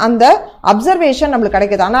கரெக்டான அந்த அப்சர்வேஷன் நம்மளுக்கு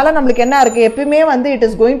கிடைக்குது. அதனால நம்மளுக்கு என்ன இருக்குது, எப்பயுமே வந்து it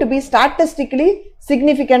is going to be statistically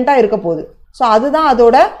சிக்னிஃபிகண்ட்டாக இருக்க போகுது. ஸோ அதுதான்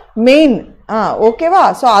அதோட மெயின். ஓகேவா?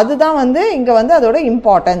 ஸோ அதுதான் வந்து இங்கே வந்து அதோட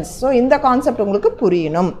இம்பார்ட்டன்ஸ். ஸோ இந்த கான்செப்ட் உங்களுக்கு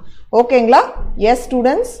புரியணும். ஓகேங்களா? எஸ்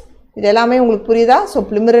ஸ்டூடெண்ட்ஸ், இது எல்லாமே உங்களுக்கு புரியுதா? ஸோ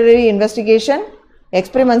ப்ரிலிமினரி இன்வெஸ்டிகேஷன்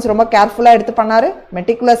எக்ஸ்பெரிமெண்ட்ஸ் ரொம்ப கேர்ஃபுல்லாக எடுத்து பண்ணார்.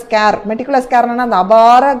 மெட்டிகுலஸ் கேர்னா அந்த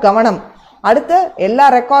அபார கவனம். அடுத்து எல்லா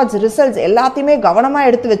ரெக்கார்ட்ஸ் ரிசல்ட்ஸ் எல்லாத்தையுமே கவனமாக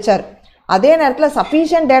எடுத்து வச்சார். அதே நேரத்தில்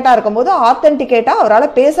சஃபிஷியன்ட் டேட்டா இருக்கும்போது ஆத்தென்டிகேட்டாக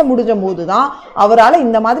அவரால் பேச முடிஞ்ச போது தான் அவரால்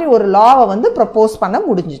இந்த மாதிரி ஒரு லாவை வந்து ப்ரப்போஸ் பண்ண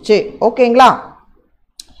முடிஞ்சிச்சு. ஓகேங்களா?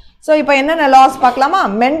 ஸோ இப்போ என்னென்ன லாஸ் பார்க்கலாமா?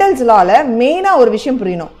 மெண்டல்ஸ் லாவில் மெயினாக ஒரு விஷயம்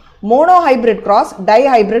புரியணும். Mono hybrid cross, tie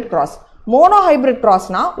hybrid cross. Mono hybrid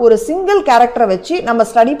கிராஸ்னா ஒரு சிங்கிள் கேரக்டரை வச்சு நம்ம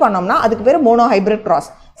ஸ்டடி பண்ணோம்னா அதுக்கு பேர் mono hybrid cross.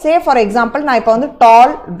 Say for example நான் இப்போ வந்து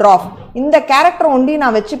டால் ட்ராஃப் இந்த கேரக்டர் ஒண்டி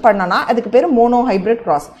நான் வச்சு பண்ணனா அதுக்கு பேர் மோனோ ஹைப்ரிட்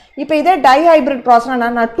கிராஸ். இப்போ இதே டை ஹைப்ரிட் கிராஸ்னா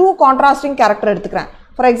நான் 2 கான்ட்ராஸ்டிங் கேரக்டர் எடுத்துக்கிறேன்.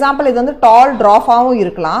 ஃபார் எக்ஸாம்பிள் இது வந்து டால் ட்ராஃபாகவும்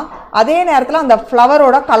இருக்கலாம், அதே நேரத்தில் அந்த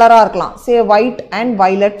ஃப்ளவரோட கலராக இருக்கலாம், சே white and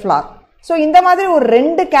violet flower. So இந்த மாதிரி ஒரு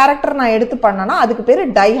 2 கேரக்டர் நான் எடுத்து பண்ணனா அதுக்கு பேர்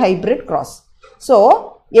டை ஹைப்ரிட் கிராஸ். ஸோ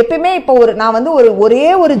எப்பயுமே இப்போ நான் வந்து ஒரே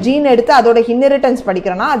ஒரு ஜீன் எடுத்து அதோட இன்ஹெரிட்டன்ஸ்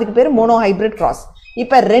படிக்கிறேன்னா அதுக்கு பேர் மோனோ ஹைப்ரிட் கிராஸ்.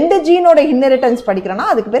 இப்போ 2 ஜீனோட இன்ஹெரிட்டன்ஸ் படிக்கிறேன்னா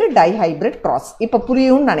அதுக்கு பேர் டை ஹைப்ரிட் கிராஸ். இப்போ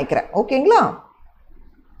புரியும்னு நினைக்கிறேன். ஓகேங்களா?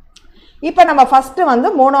 இப்போ நம்ம ஃபர்ஸ்ட் வந்து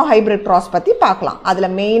மோனோ ஹைப்ரிட் கிராஸ் பற்றி பார்க்கலாம்.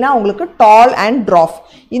 அதில் மெயினாக உங்களுக்கு டால் அண்ட் ட்ராஃப்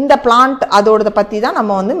இந்த பிளான்ட் அதோட பற்றி தான்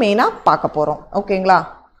நம்ம வந்து மெயினாக பார்க்க போகிறோம். ஓகேங்களா?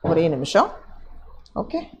 ஒரே நிமிஷம்.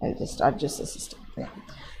 Okay, I just adjust the system.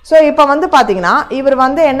 So இப்போ வந்து பார்த்தீங்கன்னா இவர்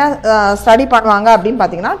வந்து என்ன ஸ்டடி பண்ணுவாங்க அப்படின்னு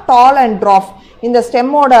பார்த்தீங்கன்னா டால் அண்ட் ட்ராஃப் இந்த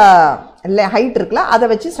ஸ்டெம்மோட ஹைட் இருக்குல்ல அதை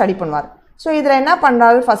வச்சு ஸ்டடி பண்ணுவார். ஸோ இதில் என்ன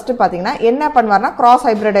பண்ணுறாரு ஃபஸ்ட்டு பார்த்தீங்கன்னா என்ன பண்ணுவார்னா கிராஸ்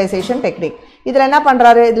ஹைப்ரிடைசேஷன் டெக்னிக். இதில் என்ன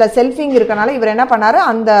பண்ணுறாரு, இதில் செல்ஃபிங் இருக்கனால இவர் என்ன பண்ணார்,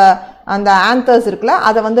 அந்த ஆந்தர்ஸ் இருக்குல்ல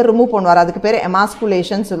அதை வந்து ரிமூவ் பண்ணுவார். அதுக்கு பேர்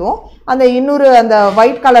எமாஸ்குலேஷன் சொல்லுவோம். அந்த இன்னொரு அந்த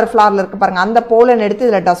ஒயிட் கலர் ஃப்ளாரில் இருக்குது பாருங்கள், அந்த போலன் எடுத்து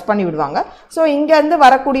இதில் டஸ்ட் பண்ணி விடுவாங்க. ஸோ இங்கேருந்து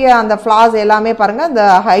வரக்கூடிய அந்த ஃப்ளார்ஸ் எல்லாமே பாருங்கள் அந்த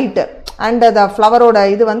ஹைட்டு அண்ட் அந்த ஃப்ளவரோட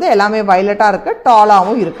இது வந்து எல்லாமே வயலட்டாக இருக்குது,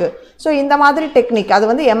 டாலாகவும் இருக்குது. ஸோ இந்த மாதிரி டெக்னிக் அது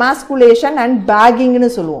வந்து எமாஸ்குலேஷன் அண்ட் பேக்கிங்னு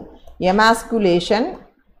சொல்லுவோம். எமாஸ்குலேஷன்.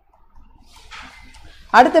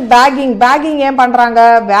 அடுத்து பேக்கிங் ஏன் பண்ணுறாங்க,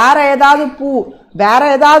 வேறு ஏதாவது பூ வேறு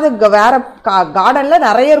கார்டனில்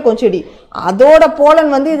நிறைய இருக்கும் செடி, அதோட போலன்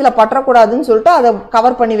வந்து இதில் பற்றக்கூடாதுன்னு சொல்லிட்டு அதை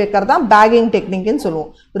கவர் பண்ணி வைக்கிறது தான் பேக்கிங் டெக்னிக்னு சொல்லுவோம்.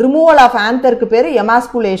 ரிமூவல் ஆஃப் ஆந்தருக்கு பேர்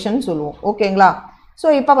எமாஸ்குலேஷன் சொல்லுவோம். ஓகேங்களா? ஸோ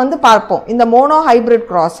இப்போ வந்து பார்ப்போம் இந்த மோனோ ஹைப்ரிட்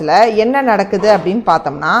கிராஸில் என்ன நடக்குது அப்படின்னு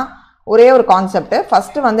பார்த்தோம்னா ஒரே ஒரு கான்செப்ட்.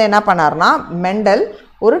 ஃபஸ்ட்டு வந்து என்ன பண்ணார்னா மெண்டல்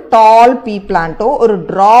ஒரு டால் பீ பிளான்ட்டோ ஒரு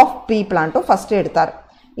ட்ராஃப் பீ பிளான்ட்டோ ஃபஸ்ட்டு எடுத்தார்.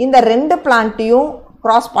 இந்த 2 பிளான்ட்டையும்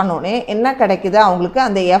கிராஸ் பண்ணோன்னே என்ன கிடைக்குது அவங்களுக்கு,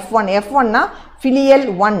 அந்த F1னா ஃபிலியல்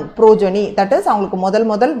 1 ப்ரோஜெனி, தட் இஸ் அவங்களுக்கு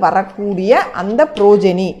முதல் வரக்கூடிய அந்த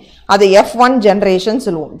ப்ரோஜெனி, அது F1 ஜென்ரேஷன்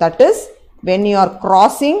சொல்லுவோம். That is when you are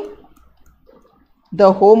crossing the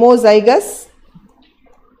homozygous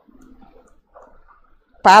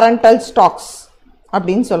parental stocks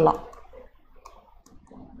அப்படின்னு சொல்லலாம்.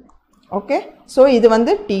 ஓகே, ஸோ இது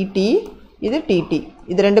வந்து TT, இது TT,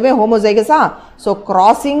 இது ரெண்டுமே ஹோமோசைகஸா. ஸோ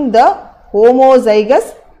கிராசிங் த ஹோமோசைகஸ்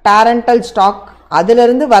பேரண்டல் ஸ்டாக்,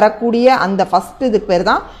 அதிலிருந்து வரக்கூடிய அந்த ஃபஸ்ட் இதுக்கு பேர்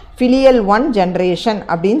தான் ஃபிலியல் 1 ஜென்ரேஷன்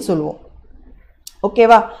அப்படின்னு சொல்லுவோம்.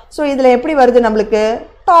 ஓகேவா? ஸோ இதில் எப்படி வருது, நம்மளுக்கு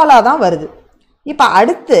டாலாக தான் வருது. இப்போ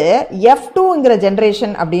அடுத்து F2ங்கிற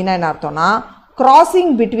ஜென்ரேஷன் அப்படின்னா என்ன அர்த்தம்னா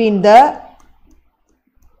crossing between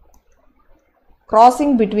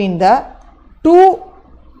the 2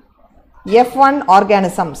 F1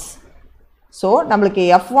 organisms. So நம்மளுக்கு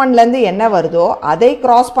F1லேருந்து என்ன வருதோ அதை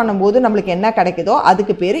கிராஸ் பண்ணும்போது நம்மளுக்கு என்ன கிடைக்குதோ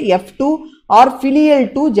அதுக்கு பேர் F2 ஆர் ஃபிலியல்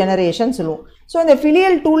 2 ஜெனரேஷன் சொல்லுவோம். ஸோ இந்த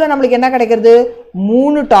ஃபிலியல் 2ல் நம்மளுக்கு என்ன கிடைக்கிறது,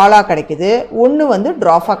 3 டாலாக கிடைக்குது, 1 வந்து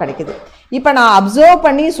ட்ராஃபாக கிடைக்குது. இப்போ நான் அப்சர்வ்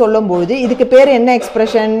பண்ணி சொல்லும்பொழுது இதுக்கு பேர் என்ன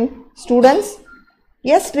எக்ஸ்பிரஷன் ஸ்டூடெண்ட்ஸ்?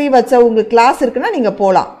 எஸ் ஸ்ரீவத்சா, உங்களுக்கு கிளாஸ் இருக்குன்னா நீங்கள்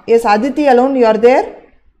போகலாம். S Aditi alone you are there?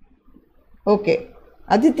 Okay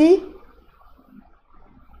Aditi,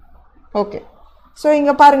 okay. So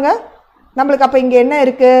இங்கே பாருங்கள் நம்மளுக்கு அப்போ இங்கே என்ன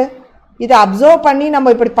இருக்குது, இதை அப்சர்வ் பண்ணி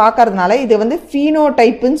நம்ம இப்படி பார்க்கறதுனால இது வந்து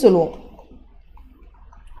ஃபீனோடைப்புன்னு சொல்லுவோம்.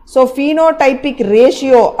 ஸோ ஃபீனோடைப்பிக்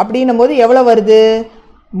ரேஷியோ அப்படின்னும் போது எவ்வளோ வருது,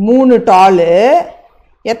 3 டாலு,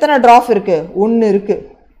 எத்தனை ட்ராஃப் இருக்குது, 1 இருக்குது.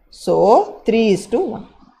 ஸோ 3:1.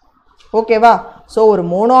 ஓகேவா? ஸோ ஒரு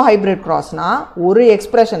மோனோ ஹைப்ரிட் கிராஸ்னா ஒரு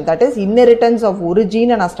expression, that is inheritance of ஒரு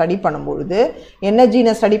ஜீனை நான் ஸ்டடி பண்ணும்பொழுது என்ன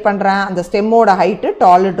ஜீனை ஸ்டடி பண்ணுறேன், அந்த ஸ்டெம்மோட ஹைட்டு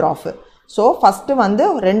டாலு ட்ராஃபு. ஸோ ஃபஸ்ட்டு வந்து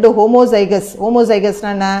 2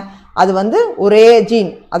 ஹோமோசைகஸ்னா என்ன, அது வந்து ஒரே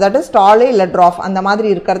ஜீன், அதாவது ஸ்டாலு இல்லை ட்ராஃப் அந்த மாதிரி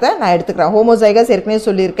இருக்கிறத நான் எடுத்துக்கிறேன். ஹோமோசைகஸ் ஏற்கனவே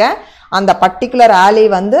சொல்லியிருக்கேன், அந்த பர்டிகுலர் ஆலி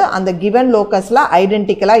வந்து அந்த கிவன் லோக்கஸில்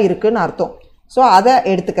ஐடென்டிக்கலாக இருக்குன்னு அர்த்தம். ஸோ அதை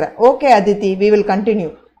எடுத்துக்கிறேன். Okay Aditi, we will continue.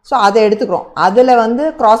 So அதை எடுத்துக்கிறோம். அதில் வந்து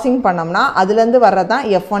கிராசிங் பண்ணோம்னா அதுலேருந்து வர்றது தான்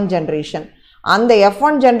F1 ஜென்ரேஷன். அந்த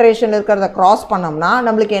F1 ஜென்ரேஷன் இருக்கிறத கிராஸ் பண்ணோம்னா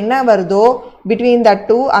நம்மளுக்கு என்ன வருதோ பிட்வீன் த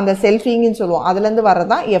டூ அந்த செல்ஃபிங்னு சொல்லுவோம், அதுலேருந்து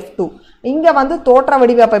வர்றது தான் F2. இங்கே வந்து தோற்ற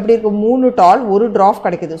வடிவு அப்போ எப்படி இருக்குது, 3 டால் 1 ட்ராஃப்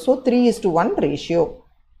கிடைக்குது. So 3:1 ratio.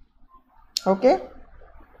 Okay,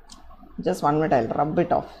 just 1 minute, I'll rub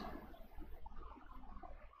it off.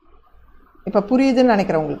 இப்போ புரியுதுன்னு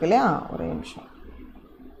நினைக்கிறேன் உங்களுக்கு இல்லையா? ஒரே நிமிஷம்.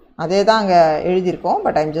 அதே தான் அங்கே எழுதியிருக்கோம்,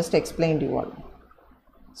 but I'm just explained you all.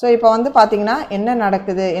 So இப்போ வந்து பார்த்தீங்கன்னா என்ன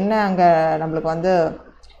நடக்குது, என்ன அங்கே நம்மளுக்கு வந்து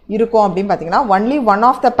இருக்கும் அப்படின்னு பார்த்தீங்கன்னா, only one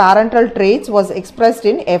of the parental trades was expressed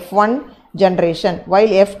in F1 generation,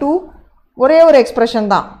 while F2 ஒரே ஒரு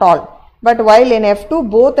எக்ஸ்பிரஷன் தான் டால், but while in F2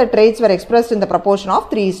 both the traits were expressed in the proportion of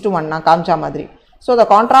 3:1 நான் காமிச்சா மாதிரி. So the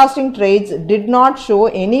contrasting traits did not show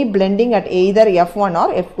any blending at either F1 or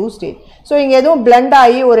F2 stage. So இங்கே எதுவும் blend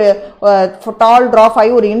ஆகி ஒரு tall drop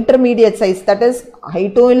ஆகி ஒரு intermediate size, that is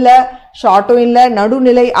ஹைட்டும் இல்லை ஷார்ட்டும் இல்லை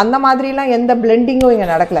நடுநிலை, அந்த மாதிரிலாம் எந்த பிளெண்டிங்கும்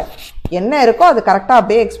இங்கே நடக்கலை. என்ன இருக்கோ அது கரெக்டாக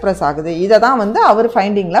அப்படியே எக்ஸ்பிரஸ் ஆகுது. இதை தான் வந்து அவர்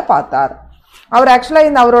ஃபைண்டிங்கில் பார்த்தார். அவர் ஆக்சுவலாக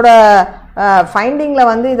இந்த அவரோட ஃபைண்டிங்கில்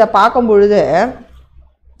வந்து இதை பார்க்கும் பொழுது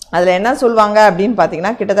அதில் என்ன சொல்லுவாங்க அப்படின்னு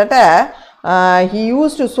பார்த்தீங்கன்னா, கிட்டத்தட்ட he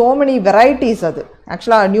used so many varieties. அது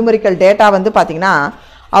ஆக்சுவலாக நியூமரிக்கல் டேட்டா வந்து பார்த்தீங்கன்னா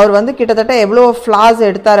அவர் வந்து கிட்டத்தட்ட எவ்வளோ ஃப்ளாஸ்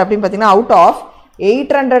எடுத்தார் அப்படின்னு பார்த்தீங்கன்னா, அவுட் ஆஃப்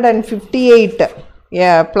 858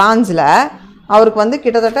 பிளான்ஸில் அவருக்கு வந்து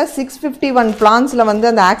கிட்டத்தட்ட 651 பிளான்ஸில் வந்து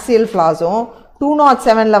அந்த ஆக்சியல் ஃப்ளாஸும்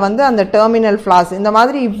 207 வந்து அந்த டெர்மினல் ஃப்ளாஸ், இந்த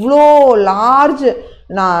மாதிரி இவ்வளோ large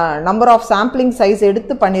number of sampling size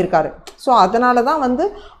எடுத்து பண்ணியிருக்காரு. ஸோ அதனால தான் வந்து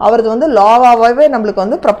அவரது வந்து லாவாகவே நம்மளுக்கு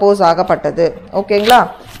வந்து ப்ரப்போஸ் ஆகப்பட்டது. ஓகேங்களா?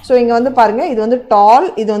 ஸோ இங்கே வந்து பாருங்கள், இது வந்து டால்,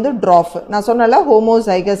 இது வந்து ட்ராஃப். நான் சொன்னல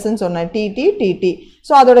ஹோமோசைகஸ்ன்னு சொன்னேன், டிடி.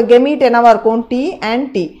 ஸோ அதோட கெமீட் என்னவாக இருக்கும், டி அண்ட்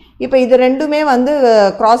டி. இப்போ இது ரெண்டுமே வந்து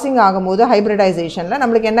கிராசிங் ஆகும்போது ஹைப்ரிடைசேஷனில்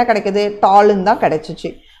நம்மளுக்கு என்ன கிடைக்குது, டாலுன்னு தான் கிடைச்சிச்சு.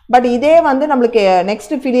 பட் இதே வந்து நம்மளுக்கு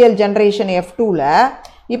நெக்ஸ்ட் ஃபிலியல் ஜென்ரேஷன் F2ல்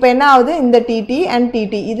இப்போ என்ன ஆகுது, இந்த டிடி அண்ட்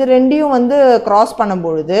டிடி இது ரெண்டையும் வந்து கிராஸ்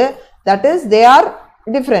பண்ணும்பொழுது that is they are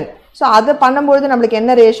different. So அதை பண்ணும்பொழுது நம்மளுக்கு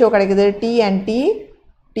என்ன ரேஷியோ கிடைக்குது, D and D,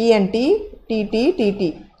 DD.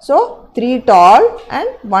 So 3 doll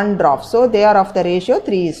and 1 drop. So they are of the ratio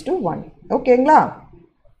 3:1. ஓகேங்களா?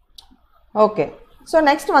 ஓகே. ஸோ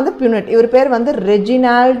நெக்ஸ்ட் வந்து பியூனட். இவர் பேர் வந்து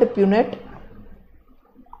ரெஜினால்ட் பியூனட்.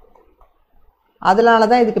 அதனால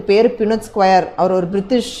தான் இதுக்கு பேர் பியூனட் ஸ்கொயர். அவர் ஒரு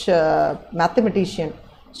பிரிட்டிஷ் மேத்தமெட்டிஷியன்.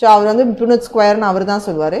 ஸோ அவர் வந்து பியூனட் ஸ்கொயர்னு அவர் தான்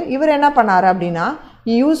சொல்லுவார். இவர் என்ன பண்ணார் அப்படின்னா,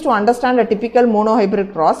 he used to understand a typical monohybrid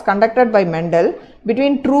cross conducted by Mendel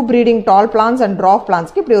between true breeding tall plants and dwarf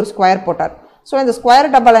plants. இப்படி ஒரு ஸ்கொயர் போட்டார். ஸோ இந்த ஸ்கொயர்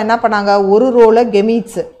டப்பாவில் என்ன பண்ணாங்க, ஒரு ரோவில்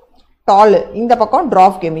கெமீட்ஸ் டால், இந்த பக்கம்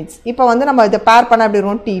ட்ராஃப் கெமீட்ஸ். இப்போ வந்து நம்ம இதை பேர் பண்ண எப்படி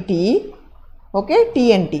இருக்கும், DD, okay,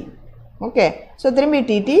 DND, okay. So திரும்பி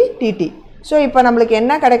டிடி. ஸோ இப்போ நம்மளுக்கு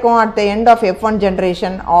என்ன கிடைக்கும், at the end of F1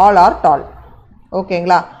 generation all R டால்.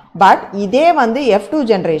 ஓகேங்களா? பட் இதே வந்து F2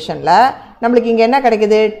 ஜென்ரேஷனில் நம்மளுக்கு இங்கே என்ன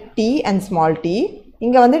கிடைக்குது, டி அண்ட் ஸ்மால் டி,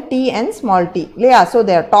 இங்கே வந்து டி அண்ட் ஸ்மால் டி இல்லையா? ஸோ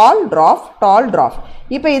தேர் டால் ட்ராஃப்.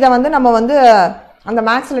 இப்போ இதை வந்து நம்ம வந்து அந்த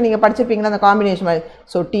மேக்ஸில் நீங்கள் படிச்சிருப்பீங்கன்னா அந்த காம்பினேஷன் மாதிரி.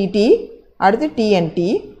 ஸோ டிடி அடுத்து டிஎன்டி,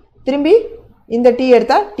 திரும்பி இந்த டி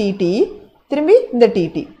எடுத்தால் டிடி, திரும்பி இந்த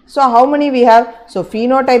DD. So how many we have, so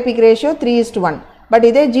phenotypic ratio 3:1. But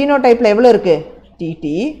இதே ஜீனோடைப்பில் எவ்வளோ இருக்குது,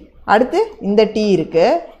 டிடி, அடுத்து இந்த டி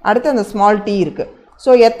இருக்குது, அடுத்து அந்த ஸ்மால் டி இருக்குது.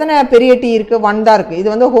 ஸோ எத்தனை பெரிய டி இருக்குது, 1 தான் இருக்குது. இது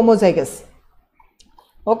வந்து ஹோமோசைகஸ்.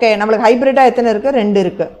 ஓகே, நம்மளுக்கு ஹைப்ரிட்டாக எத்தனை இருக்குது, 2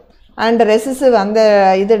 இருக்குது. அண்ட் ரெசிசிவ் அந்த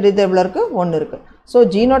இது எவ்வளோ இருக்குது, 1 இருக்குது. So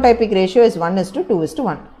genotypic ratio is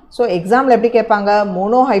 1:2:1. So example எப்படி கேட்பாங்க,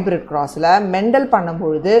 மோனோ ஹைப்ரிட் கிராஸில் மெண்டல்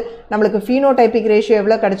பண்ணும்பொழுது நம்மளுக்கு ஃபீனோடைபிக் ரேஷியோ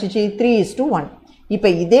எவ்வளோ கிடச்சிச்சு, 3:1. இப்போ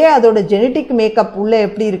இதே அதோட ஜெனட்டிக் மேக்கப் உள்ள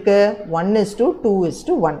எப்படி இருக்குது,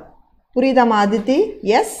 1:2:1. புரியுதாமா அதித்தி?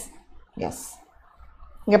 எஸ்.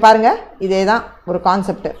 இங்கே பாருங்கள், இதே தான் ஒரு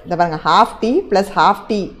கான்செப்ட். இதை பாருங்கள், half t plus half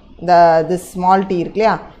t, this small t இருக்கு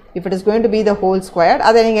இல்லையா, if it is going to be the whole squared,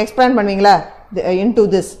 அதை நீங்கள் எக்ஸ்பேண்ட் பண்ணுவீங்களா into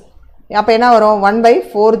this, அப்போ என்ன வரும்,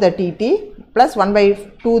 1/4 the tt plus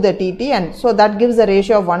 1/2 the tt, and so that gives a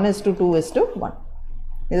ratio of 1:2:1.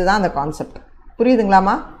 இதுதான் அந்த concept.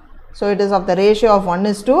 புரியுதுங்களாமா? So it is of the ratio of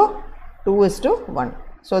 1:2:1.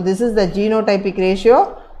 So this is the genotypic ratio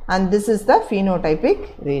and this is the phenotypic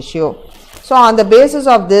ratio. So on the basis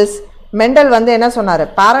of this, mental வந்து என்ன சொன்னார்,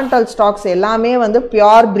 parental stocks எல்லாமே வந்து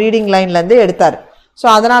pure breeding லைன்லேருந்து எடுத்தார். So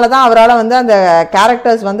அதனால தான் அவரால் வந்து அந்த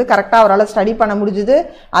கேரக்டர்ஸ் வந்து கரெக்டாக அவரால் ஸ்டடி பண்ண முடிஞ்சுது.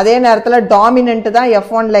 அதே நேரத்தில் டாமினன்ட்டு தான்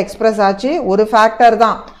F1ல் எக்ஸ்பிரஸ் ஆச்சு, ஒரு ஃபேக்டர்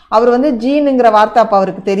தான். அவர் வந்து ஜீனுங்கிற வார்த்தை அப்போ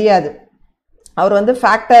அவருக்கு தெரியாது. அவர் வந்து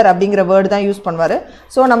ஃபேக்டர் அப்படிங்கிற வேர்டு தான் யூஸ் பண்ணுவார்.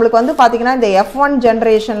 ஸோ நம்மளுக்கு வந்து பார்த்திங்கன்னா இந்த F1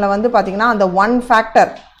 ஜென்ரேஷனில் வந்து பார்த்திங்கன்னா அந்த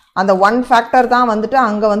ஒன் ஃபேக்டர் தான் வந்துட்டு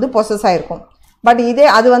அங்கே வந்து பொசஸ் ஆகிருக்கும். பட் இதே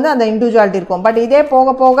அது வந்து அந்த இண்டிவிஜுவாலிட்டி இருக்கும். பட் இதே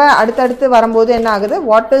போக போக அடுத்தடுத்து வரும்போது என்ன ஆகுது,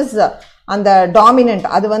 வாட் இஸ் அந்த டாமினன்ட்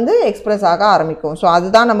அது வந்து எக்ஸ்பிரஸ் ஆக ஆரம்பிக்கும். ஸோ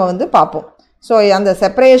அதுதான் நம்ம வந்து பார்ப்போம். ஸோ அந்த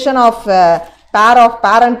separation of pair of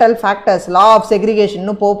parental factors, law of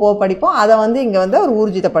segregation போக படிப்போம். அதை வந்து இங்கே வந்து அவர்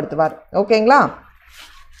ஊர்ஜிதப்படுத்துவார். ஓகேங்களா?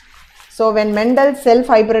 So when Mendel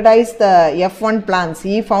self-hybridized the F1 plants,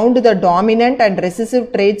 he found the dominant and recessive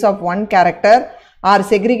traits of one character are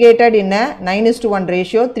segregated in a 9:1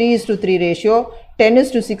 ratio, 3:3 ratio,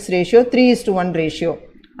 10:6 ratio, 3:1 ratio.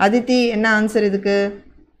 Aditi, என்ன answer இதுக்கு?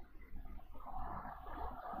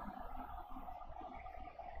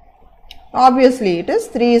 Obviously it is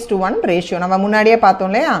 3:1 ratio. நம்ம முன்னாடியே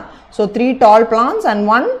பார்த்தோம் இல்லையா? So 3 tall plants and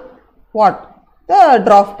 1 what? The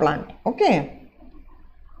dwarf plant. Okay.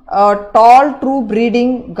 A tall true breeding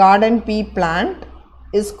garden pea plant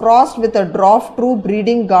is crossed with a dwarf true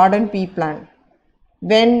breeding garden pea plant.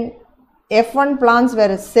 When F1 plants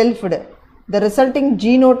were selfed, the resulting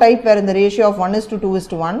genotype were in the ratio of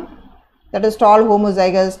 1:2:1, that is tall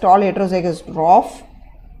homozygous, tall heterozygous dwarf,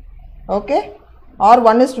 okay, or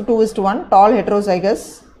 1:2:1 tall heterozygous,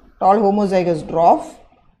 tall homozygous dwarf,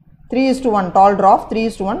 3:1 tall dwarf,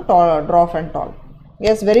 3:1 tall dwarf and tall.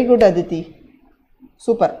 Yes, very good Aditi.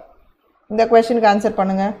 Super. இந்த क्वेश्चनக்கு answer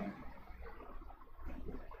பண்ணுங்க.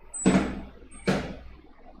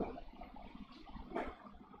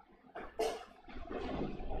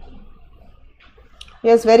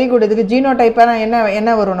 S, very good. இதுக்கு genotype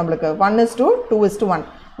என்ன வரும் நம்மளுக்கு? 1:2:1.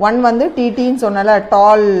 1 வந்து டிடின்னு சொன்னால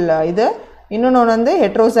டால் இது, இன்னொன்று வந்து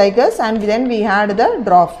heterozygous, and then we had the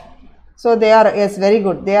trough. So they are, yes very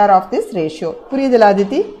good, they are of this ratio. புரியுதுல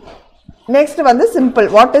அதித்தி? நெக்ஸ்ட் வந்து simple.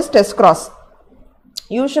 What is test cross?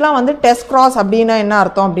 யூஸ்வலாக வந்து டெஸ்ட் கிராஸ் அப்படின்னா என்ன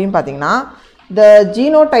அர்த்தம் அப்படின்னு பார்த்தீங்கன்னா, த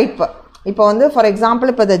ஜீனோடைப், இப்போ வந்து ஃபார் எக்ஸாம்பிள்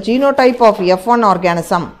இப்போ த ஜீனோடைப் ஆஃப் F1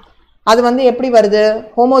 ஆர்கானிசம் அது வந்து எப்படி வருது?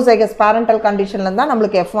 ஹோமோசைகஸ் பேரண்டல் கண்டிஷனில் தான்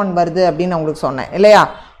நம்மளுக்கு F1 வருது அப்படின்னு உங்களுக்கு சொன்னேன் இல்லையா?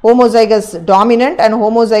 ஹோமோசைகஸ் டாமினன்ட் அண்ட்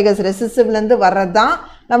ஹோமோசைகஸ் ரெசிசிவ்லேருந்து வர்றது தான்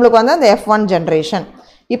நம்மளுக்கு வந்து அந்த F1 ஜென்ரேஷன்.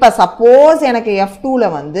 இப்போ சப்போஸ் எனக்கு F2ல்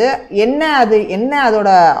வந்து என்ன அதோட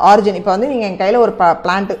ஆரிஜின், இப்போ வந்து நீங்கள் என் கையில் ஒரு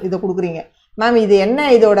பிளான்ட் இதை கொடுக்குறீங்க, மேம் இது என்ன,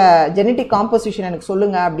 இதோட ஜெனட்டிக் காம்போசிஷன் எனக்கு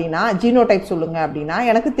சொல்லுங்கள் அப்படின்னா, ஜீனோடைப் சொல்லுங்கள் அப்படின்னா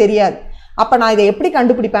எனக்கு தெரியாது. அப்போ நான் இதை எப்படி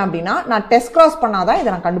கண்டுபிடிப்பேன் அப்படின்னா, நான் டெஸ்ட் கிராஸ் பண்ணால் தான் இதை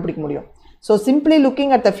நான் கண்டுபிடிக்க முடியும். So simply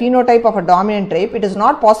looking at the phenotype of a dominant trait, it is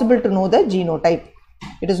not possible to know the genotype.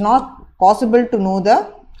 It is not possible to know the,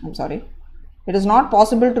 I'm sorry, it is not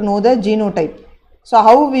possible to know the genotype. So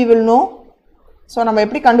how we will know? So நம்ம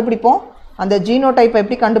எப்படி கண்டுபிடிப்போம் அந்த ஜீனோடைப்பை?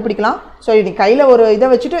 எப்படி கண்டுபிடிக்கலாம்? So இது கையில் ஒரு இதை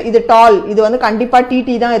வச்சுட்டு இது டால், இது வந்து கண்டிப்பாக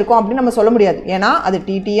டிடி தான் இருக்கும் அப்படின்னு நம்ம சொல்ல முடியாது. ஏன்னா அது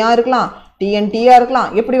டிடியாக இருக்கலாம், டிஎன்டியாக இருக்கலாம்,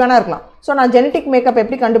 எப்படி வேணா இருக்கலாம். ஸோ நான் ஜெனட்டிக் மேக்கப்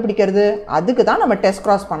எப்படி கண்டுபிடிக்கிறது? அதுக்கு தான் நம்ம டெஸ்ட்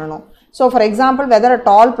கிராஸ் பண்ணணும். So for example, weather a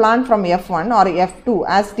doll plant from F1 R F2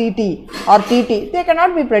 as DD R DD, they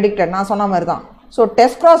cannot be predicted. நான் சொன்ன மாதிரி தான். ஸோ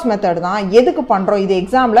டெஸ்ட் கிராஸ் மெத்தட் தான் எதுக்கு பண்ணுறோம்? இது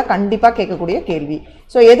எக்ஸாமில் கண்டிப்பாக கேட்கக்கூடிய கேள்வி.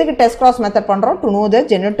 ஸோ எதுக்கு டெஸ்ட் கிராஸ் மெத்தட் பண்ணுறோம்? To know the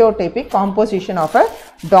ஜெனட்டோடைபிக் composition of a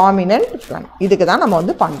dominant plant. இதுக்கு தான் நம்ம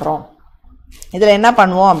வந்து பண்ணுறோம். இதில் என்ன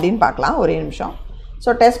பண்ணுவோம் அப்படின்னு பார்க்கலாம், ஒரே நிமிஷம்.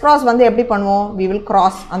 ஸோ டெஸ்ட் கிராஸ் வந்து எப்படி பண்ணுவோம்? வி வில்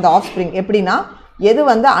கிராஸ் அந்த ஆஃப் ஸ்ப்ரிங். எப்படின்னா, எது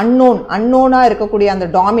வந்து அன்னோனாக இருக்கக்கூடிய அந்த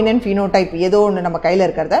டாமினன்ட் ஃபினோடைப் ஏதோ ஒன்று நம்ம கையில்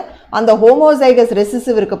இருக்கிறத, அந்த ஹோமோசைகஸ்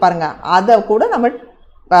ரெசிசிவ் இருக்குது பாருங்கள், அதை கூட நம்ம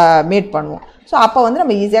மேட் பண்ணுவோம். ஸோ அப்போ வந்து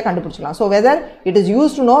நம்ம ஈஸியாக கண்டுபிடிச்சிக்கலாம். So whether it is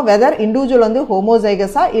use to know whether individual வந்து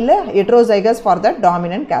ஹோமோசைகஸா இல்லை heterozygous for the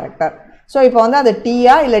dominant character. So இப்போ வந்து அது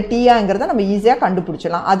டீயா இல்லை டீயாங்கிறத நம்ம ஈஸியாக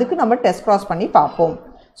கண்டுபிடிச்சிடலாம். அதுக்கு நம்ம டெஸ்ட் கிராஸ் பண்ணி பார்ப்போம்.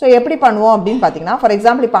 ஸோ எப்படி பண்ணுவோம் அப்படின்னு பார்த்தீங்கன்னா, ஃபார்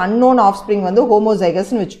எக்ஸாம்பிள் இப்போ அன்னோன் ஆஃப் ஸ்ப்ரிங் வந்து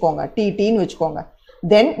ஹோமோசைகஸ்ன்னு வச்சுக்கோங்க, டின்னு வச்சுக்கோங்க.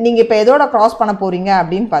 தென் நீங்கள் இப்போ எதோட கிராஸ் பண்ண போகிறீங்க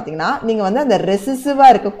அப்படின்னு பார்த்தீங்கன்னா, நீங்கள் வந்து அந்த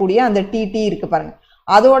ரெசிசிவாக இருக்கக்கூடிய அந்த டிடி இருக்குது பாருங்கள்,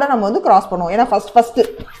 அதோட நம்ம வந்து கிராஸ் பண்ணுவோம். ஏன்னா ஃபஸ்ட்டு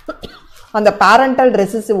அந்த பேரண்டல்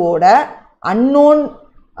ரெசிசிவோட அன்னோன்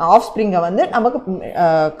ஆஃப் ஸ்ப்ரிங்கை வந்து நமக்கு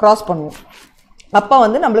கிராஸ் பண்ணுவோம். அப்போ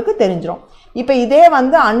வந்து நம்மளுக்கு தெரிஞ்சிடும். இப்போ இதே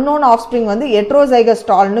வந்து அன்னோன் ஆஃப் ஸ்ப்ரிங் வந்து ஹெட்ரோசைகஸ்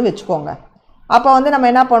டால்னு வச்சுக்கோங்க. அப்போ வந்து நம்ம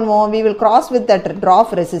என்ன பண்ணுவோம்? We will cross with that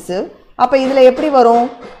trough recessive. அப்போ இதில் எப்படி வரும்?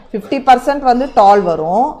 50% வந்து டால்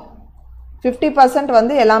வரும், 50%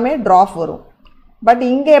 வந்து எல்லாமே ட்ராஃப் வரும். பட்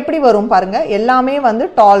இங்கே எப்படி வரும் பாருங்கள், எல்லாமே வந்து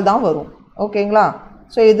டால் தான் வரும். ஓகேங்களா?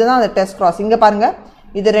 ஸோ இதுதான் அந்த டெஸ்ட் கிராஸ். இங்கே பாருங்கள்,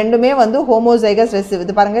 இது ரெண்டுமே வந்து ஹோமோசைகஸ் ரெசிசிவ்.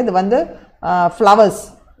 இது பாருங்கள், இது வந்து ஃப்ளவர்ஸ்,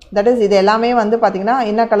 தட் இஸ் இது எல்லாமே வந்து பார்த்திங்கன்னா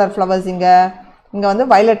என்ன கலர் ஃப்ளவர்ஸ்? இங்கே வந்து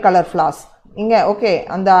வயலட் கலர் ஃப்ளார்ஸ் இங்கே. ஓகே,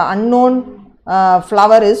 அந்த unknown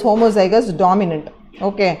flower is homozygous dominant.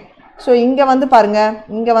 Okay, so இங்கே வந்து பாருங்கள்,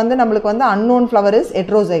 இங்கே வந்து நம்மளுக்கு வந்து unknown flower is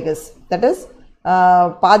heterozygous, that is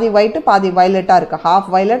பாதி ஒயிட்டு பாதி வயலட்டாக இருக்குது, ஹாஃப்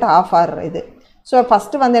வயலட் ஹாஃப் ஆர் இது. ஸோ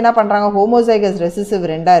ஃபஸ்ட்டு வந்து என்ன பண்ணுறாங்க, ஹோமோசைகஸ் ரெசிசிவ்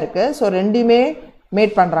ரெண்டாக இருக்குது. ஸோ ரெண்டுமே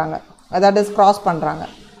மேட் பண்ணுறாங்க, அதாவது கிராஸ் பண்ணுறாங்க.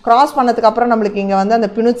 கிராஸ் பண்ணதுக்கப்புறம் நம்மளுக்கு இங்கே வந்து அந்த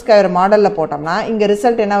பினுட்ஸ்கயர் மாடலில் போட்டோம்னா இங்கே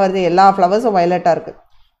ரிசல்ட் என்ன வருது, எல்லா ஃப்ளவர்ஸும் வயலட்டாக இருக்குது.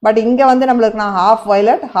 பட் இங்கே வந்து நம்மளுக்கு நான் ஹாஃப்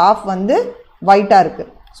வயலட் ஹாஃப் வந்து ஒயிட்டாக இருக்குது.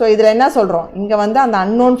 ஸோ இதில் என்ன சொல்கிறோம், இங்கே வந்து அந்த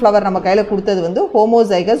அன்னோன் ஃப்ளவர் நம்ம கையில் கொடுத்தது வந்து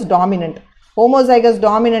ஹோமோசைகஸ் டாமினன்ட். ஹோமோசைகஸ்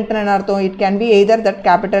டாமினன்ட்னு என்ன அர்த்தம், it can be either that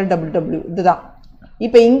capital WW இதுதான்.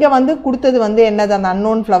 இப்போ இங்கே வந்து கொடுத்தது வந்து என்னது, அந்த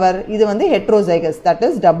அன்னோன் ஃப்ளவர், இது வந்து heterozygous, that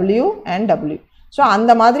is W and W. So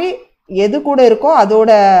அந்த மாதிரி எது கூட இருக்கோ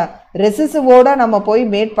அதோட ரெசிசிவோட நம்ம போய்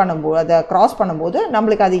மேட் பண்ணும்போது, அதை கிராஸ் பண்ணும்போது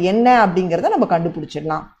நம்மளுக்கு அது என்ன அப்படிங்கிறத நம்ம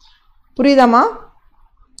கண்டுபிடிச்சிடலாம். புரியுதாம்மா?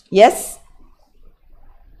 S,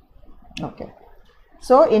 okay.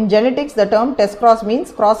 So in genetics the term test cross means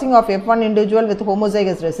crossing of F1 individual with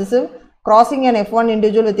homozygous recessive, crossing an F1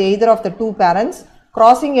 individual with either of the two parents,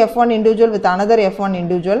 crossing F1 individual with another F1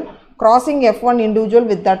 individual, crossing F1 individual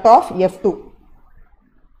with that of F2.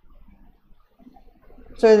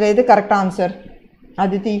 So is the correct answer,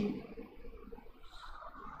 Aditi?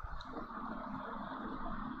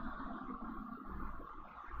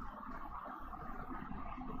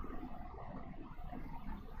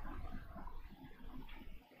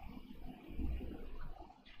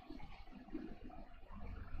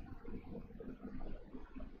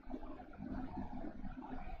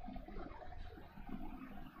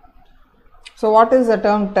 So what is the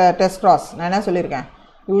term test cross? நான் என்ன சொல்லியிருக்கேன்,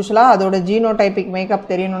 யூஸ்வலாக அதோட genotypic makeup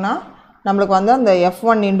தெரியணும்னா நம்மளுக்கு வந்து அந்த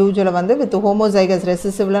F1 இண்டிவிஜுவலை வந்து வித் ஹோமோசைகஸ்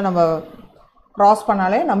ரெசிசிவில் நம்ம க்ராஸ்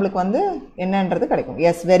பண்ணாலே நம்மளுக்கு வந்து என்னன்றது கிடைக்கும்.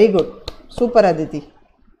 S, very good, super Aditi.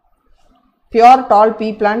 Pure tall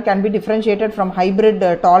pea plant can be differentiated from hybrid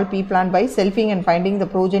tall pea plant by selfing and finding the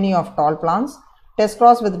progeny of tall plants, test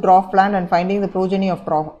cross with dwarf plant and finding the progeny of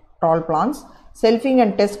tall plants, selfing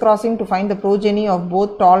and test crossing to find the progeny of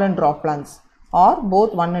both tall and dwarf plants, or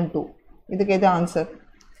both 1 and 2. இதுக்கு எது answer?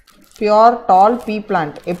 Pure tall pea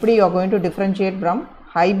plant எப்படி you are going to differentiate from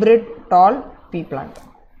hybrid tall pea plant?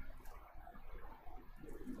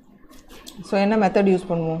 So என்ன method use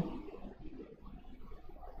பண்ணுவோம்?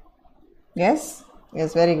 S,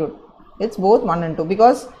 S, very good. It's both 1 and 2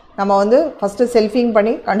 because நம்ம வந்து first selfing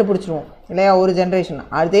பண்ணி கண்டுபிடிச்சிருவோம் இல்லையா ஒரு ஜென்ரேஷன்.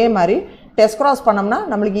 அதே மாதிரி டெஸ்ட் கிராஸ் பண்ணோம்னா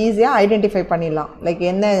நம்மளுக்கு ஈஸியாக ஐடென்டிஃபை பண்ணிடலாம், லைக்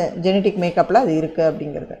என்ன ஜெனட்டிக் மேக்கப்பில் அது இருக்குது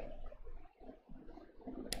அப்படிங்கிறது.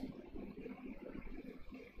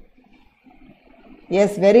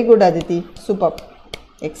 Yes, very good Aditi, superb,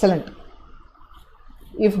 excellent.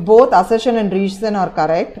 If both assertion and reason are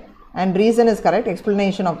correct and reason is correct,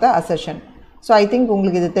 explanation of the assertion. So I think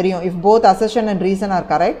உங்களுக்கு இது தெரியும், if both assertion and reason are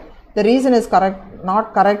correct, the reason is correct, not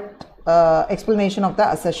correct explanation of the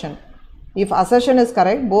assertion. If assertion is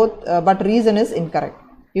correct, both but reason is incorrect.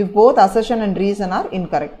 If both assertion and reason are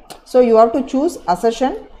incorrect, so you have to choose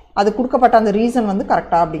assertion, அது கொடுக்கப்பட்ட அந்த reason வந்து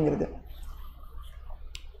கரெக்டா அப்படிங்கிறது.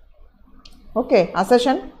 Okay,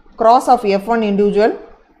 assertion, cross of F1 individual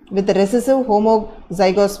with recessive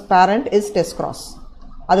homozygous parent is test cross.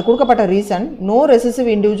 அது கொடுக்கப்பட்ட reason, no recessive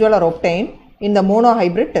individual are obtained in the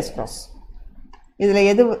monohybrid test cross. இதில்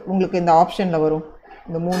எது உங்களுக்கு இந்த ஆப்ஷனில் வரும்?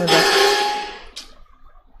 இந்த 3 தான்.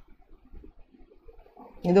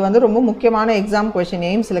 இது வந்து ரொம்ப முக்கியமான எக்ஸாம் கொஷின்,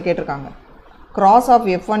 எய்ம்ஸில் கேட்டிருக்காங்க. cross of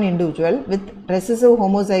F1 individual with recessive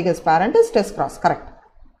homozygous parent is test cross, correct.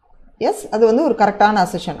 S, அது வந்து ஒரு கரெக்டான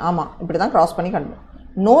அசெஷன். ஆமாம், இப்படி தான் கிராஸ் பண்ணி கண்டுபிடிக்கும்.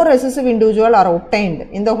 நோ ரெசிசிவ் இண்டிவிஜுவல் ஆர் ஒப்டைன்ட்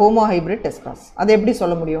இந்த ஹோமோ ஹைப்ரிட் டெஸ்ட் கிராஸ். அது எப்படி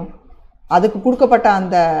சொல்ல முடியும்? அதுக்கு கொடுக்கப்பட்ட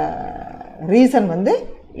அந்த ரீசன் வந்து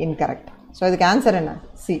இன்கரெக்ட். ஸோ இதுக்கு ஆன்சர் என்ன?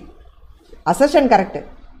 சி, அசெஷன் கரெக்டு,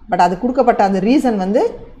 பட் அது கொடுக்கப்பட்ட அந்த ரீசன் வந்து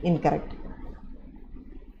இன்கரெக்ட்.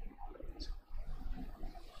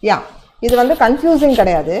 யா, இது வந்து கன்ஃபியூசிங்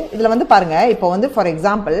கிடையாது. இதில் வந்து பாருங்கள், இப்போ வந்து ஃபார்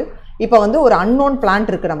எக்ஸாம்பிள் இப்போ வந்து ஒரு அன்னோன் பிளான்ட்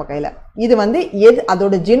இருக்குது நம்ம கையில். இது வந்து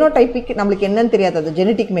அதோட ஜீனோடைபிக் நம்மளுக்கு என்னன்னு தெரியாது, அது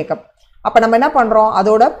ஜெனட்டிக் மேக்கப். அப்போ நம்ம என்ன பண்ணுறோம்,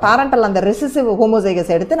 அதோட பேரண்டல் அந்த ரெசிசிவ் ஹோமோசைகஸ்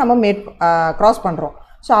எடுத்து நம்ம கிராஸ் பண்ணுறோம்.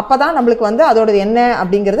 ஸோ அப்போ தான் நம்மளுக்கு வந்து அதோட என்ன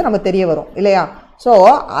அப்படிங்கிறது நம்ம தெரிய வரும் இல்லையா? ஸோ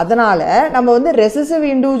அதனால் நம்ம வந்து ரெசிசிவ்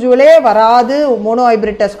இண்டிவிஜுவலே வராது மோனோ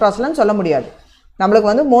ஹைப்ரிட் டெஸ்ட் கிராஸ்லன்னு சொல்ல முடியாது.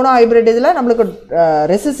 நம்மளுக்கு வந்து மோனோ ஹைப்ரிட் இதில் நம்மளுக்கு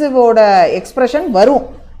ரெசிசிவோட எக்ஸ்ப்ரெஷன் வரும்.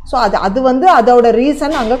 ஸோ அது வந்து அதோட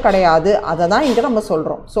ரீசன் அங்கே கிடையாது, அதை தான் இங்கே நம்ம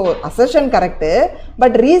சொல்கிறோம். So assertion correct,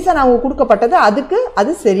 but reason அவங்க கொடுக்கப்பட்டது அதுக்கு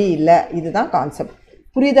அது சரியில்லை. இதுதான் கான்செப்ட்.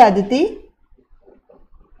 புரியுதா Aditi?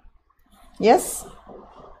 S,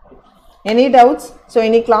 any doubts? So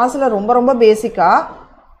இன்னைக்கு கிளாஸில் ரொம்ப ரொம்ப பேசிக்காக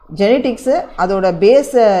ஜெனட்டிக்ஸு, அதோட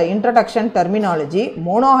base introduction, terminology,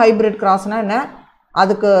 mono hybrid கிராஸ்னால் என்ன,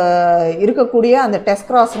 அதுக்கு இருக்கக்கூடிய அந்த டெஸ்ட்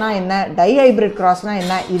கிராஸ்னால் என்ன, டை ஹைப்ரிட் கிராஸ்னால்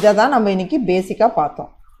என்ன, இதை தான் நம்ம இன்றைக்கி பேசிக்காக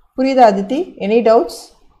பார்த்தோம். புரியுதா Aditi? Any doubts?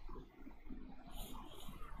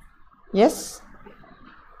 S,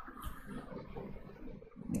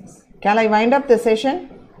 Can I wind up the session?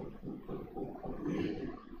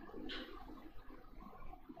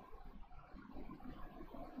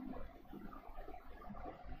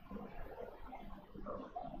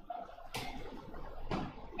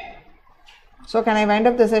 So can I wind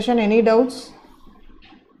up the session? Any doubts?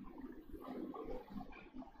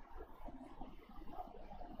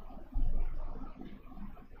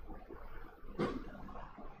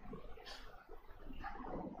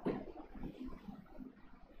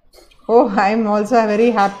 Oh, I am also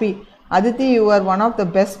very happy. Aditi, you are one of the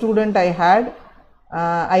best student I had.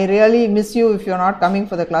 I really miss you if you are not coming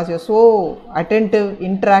for the class. You are so attentive,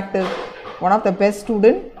 interactive, one of the best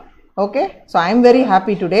student. Okay, so I am very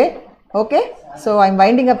happy today. Okay, so I am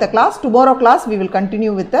winding up the class. Tomorrow class we will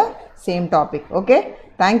continue with the same topic. Okay,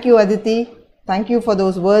 thank you Aditi. Thank you for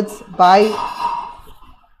those words. Bye.